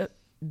to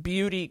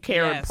beauty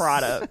care and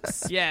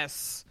products.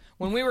 Yes.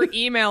 When we were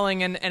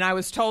emailing and I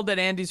was told that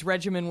Andy's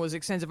regimen was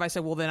extensive, I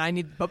said, well, then I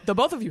need the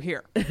both of you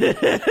here.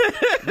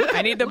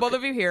 I need the both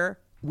of you here.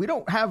 We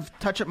don't have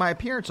touch up my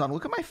appearance on.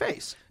 Look at my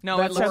face. No,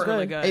 That's it looks so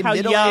really good. good. A How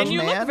middle-aged young. And you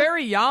man. look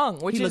very young,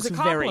 which He is looks a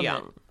compliment. very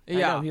young.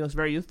 Yeah. I know, he looks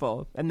very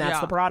youthful. And that's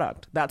Yeah. the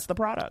product. That's the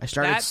product. I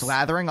started That's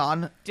slathering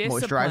on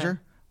discipline. moisturizer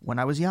when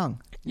I was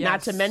young. Not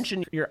Yes. to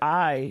mention your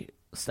eye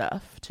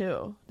stuff,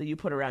 too, that you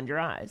put around your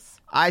eyes.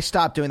 I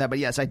stopped doing that, but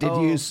yes, I did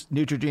use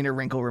Neutrogena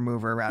wrinkle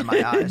remover around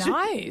my eyes.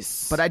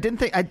 Nice. But I didn't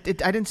think I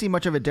didn't see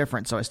much of a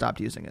difference, so I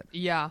stopped using it.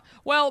 Yeah.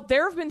 Well,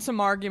 there have been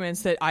some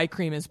arguments that eye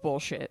cream is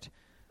bullshit.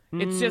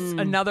 It's just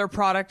another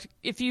product.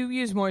 If you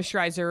use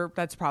moisturizer,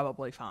 that's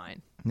probably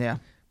fine. Yeah.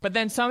 But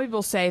then some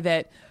people say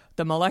that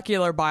the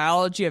molecular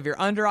biology of your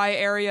under eye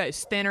area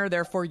is thinner,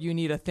 therefore you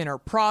need a thinner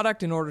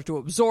product in order to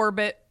absorb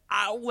it.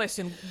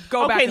 Listen,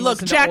 go back Okay, and look,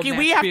 listen to Jackie, old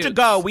we Nat have Spute. to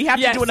go. We have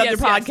Yes, to do another yes,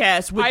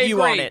 podcast with I you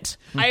agree. on it.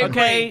 I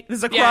agree. Okay? This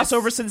is a Yes.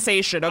 crossover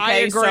sensation, okay? I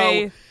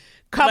agree. So,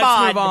 come Let's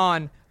on. move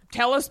on.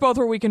 Tell us both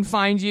where we can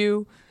find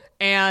you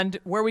and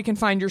where we can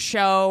find your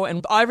show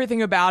and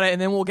everything about it,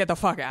 and then we'll get the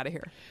fuck out of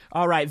here.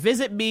 All right,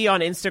 visit me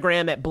on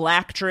Instagram at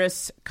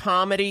Blacktress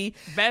Comedy.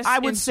 Best I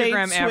would say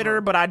Instagram Twitter,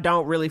 ever. but I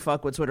don't really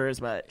fuck with Twitter as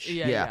much.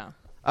 Yeah.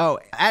 Oh,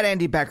 at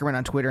Andy Beckerman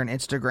on Twitter and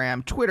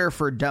Instagram. Twitter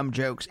for dumb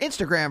jokes.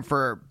 Instagram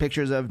for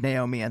pictures of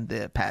Naomi and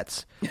the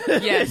pets.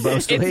 Yes,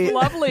 Mostly. it's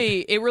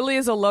lovely. It really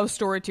is a love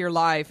story to your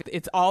life.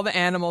 It's all the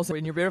animals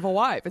and your beautiful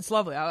wife. It's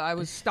lovely. I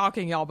was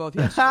stalking y'all both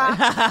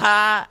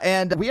yesterday.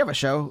 And we have a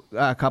show,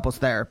 Couples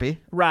Therapy.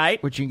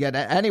 Right. Which you can get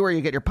anywhere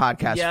you get your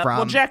podcast Yeah. from.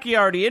 Well, Jackie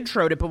already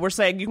introed it, but we're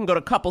saying you can go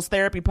to Couples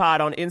Therapy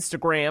Pod on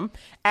Instagram,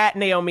 at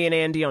Naomi and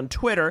Andy on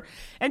Twitter,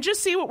 and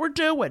just see what we're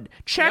doing.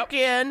 Check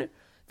in.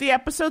 The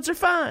episodes are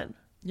fun.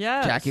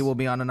 Yes. Jackie will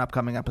be on an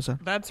upcoming episode.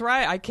 That's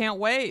right. I can't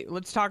wait.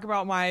 Let's talk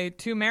about my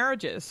 2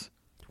 marriages.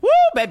 Woo,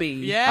 baby.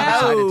 Yeah.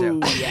 I'm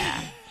excited, too.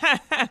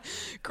 Yeah.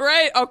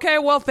 Great. Okay.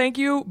 Well, thank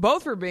you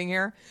both for being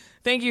here.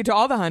 Thank you to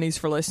all the honeys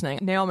for listening.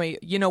 Naomi,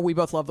 you know we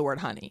both love the word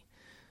honey.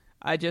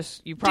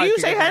 You probably you figured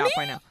say it out honey?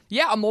 by now.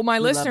 Yeah. Well, my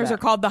listeners that. are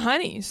called the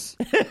honeys.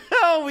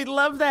 Oh, we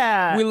love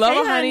that. We love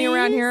Hey, a honey honeys.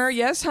 around here.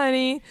 Yes,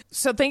 honey.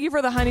 So thank you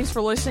for the honeys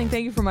for listening.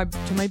 Thank you to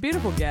my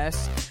beautiful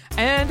guests.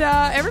 And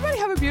everybody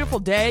have a beautiful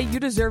day. You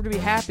deserve to be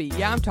happy.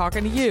 Yeah, I'm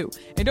talking to you.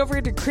 And don't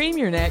forget to cream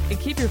your neck and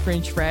keep your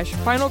fringe fresh.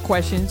 Final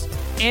questions.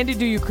 Andy,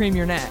 do you cream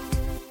your neck?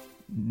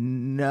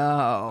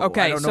 No.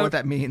 Okay, I don't know so what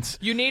that means.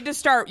 You need to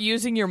start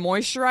using your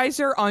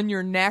moisturizer on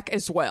your neck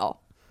as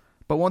well.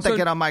 But won't that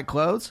get on my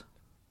clothes?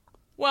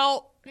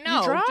 Well,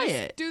 no. try just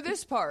it. do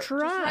this part. Just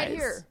Tries. right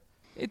here.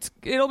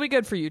 It'll be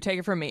good for you. Take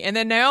it from me. And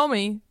then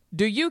Naomi,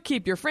 do you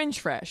keep your fringe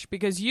fresh?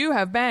 Because you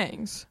have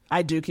bangs.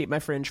 I do keep my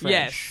fringe fresh.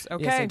 Yes.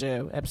 Okay. Yes, I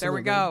do. Absolutely. There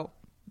we go.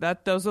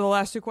 Those are the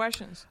last 2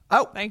 questions.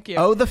 Oh. Thank you.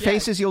 Oh, the Yes.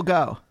 faces you'll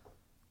go.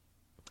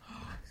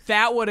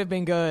 That would have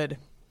been good.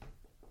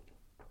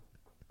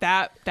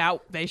 That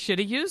they should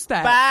have used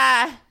that.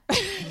 Bye.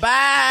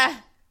 Bye.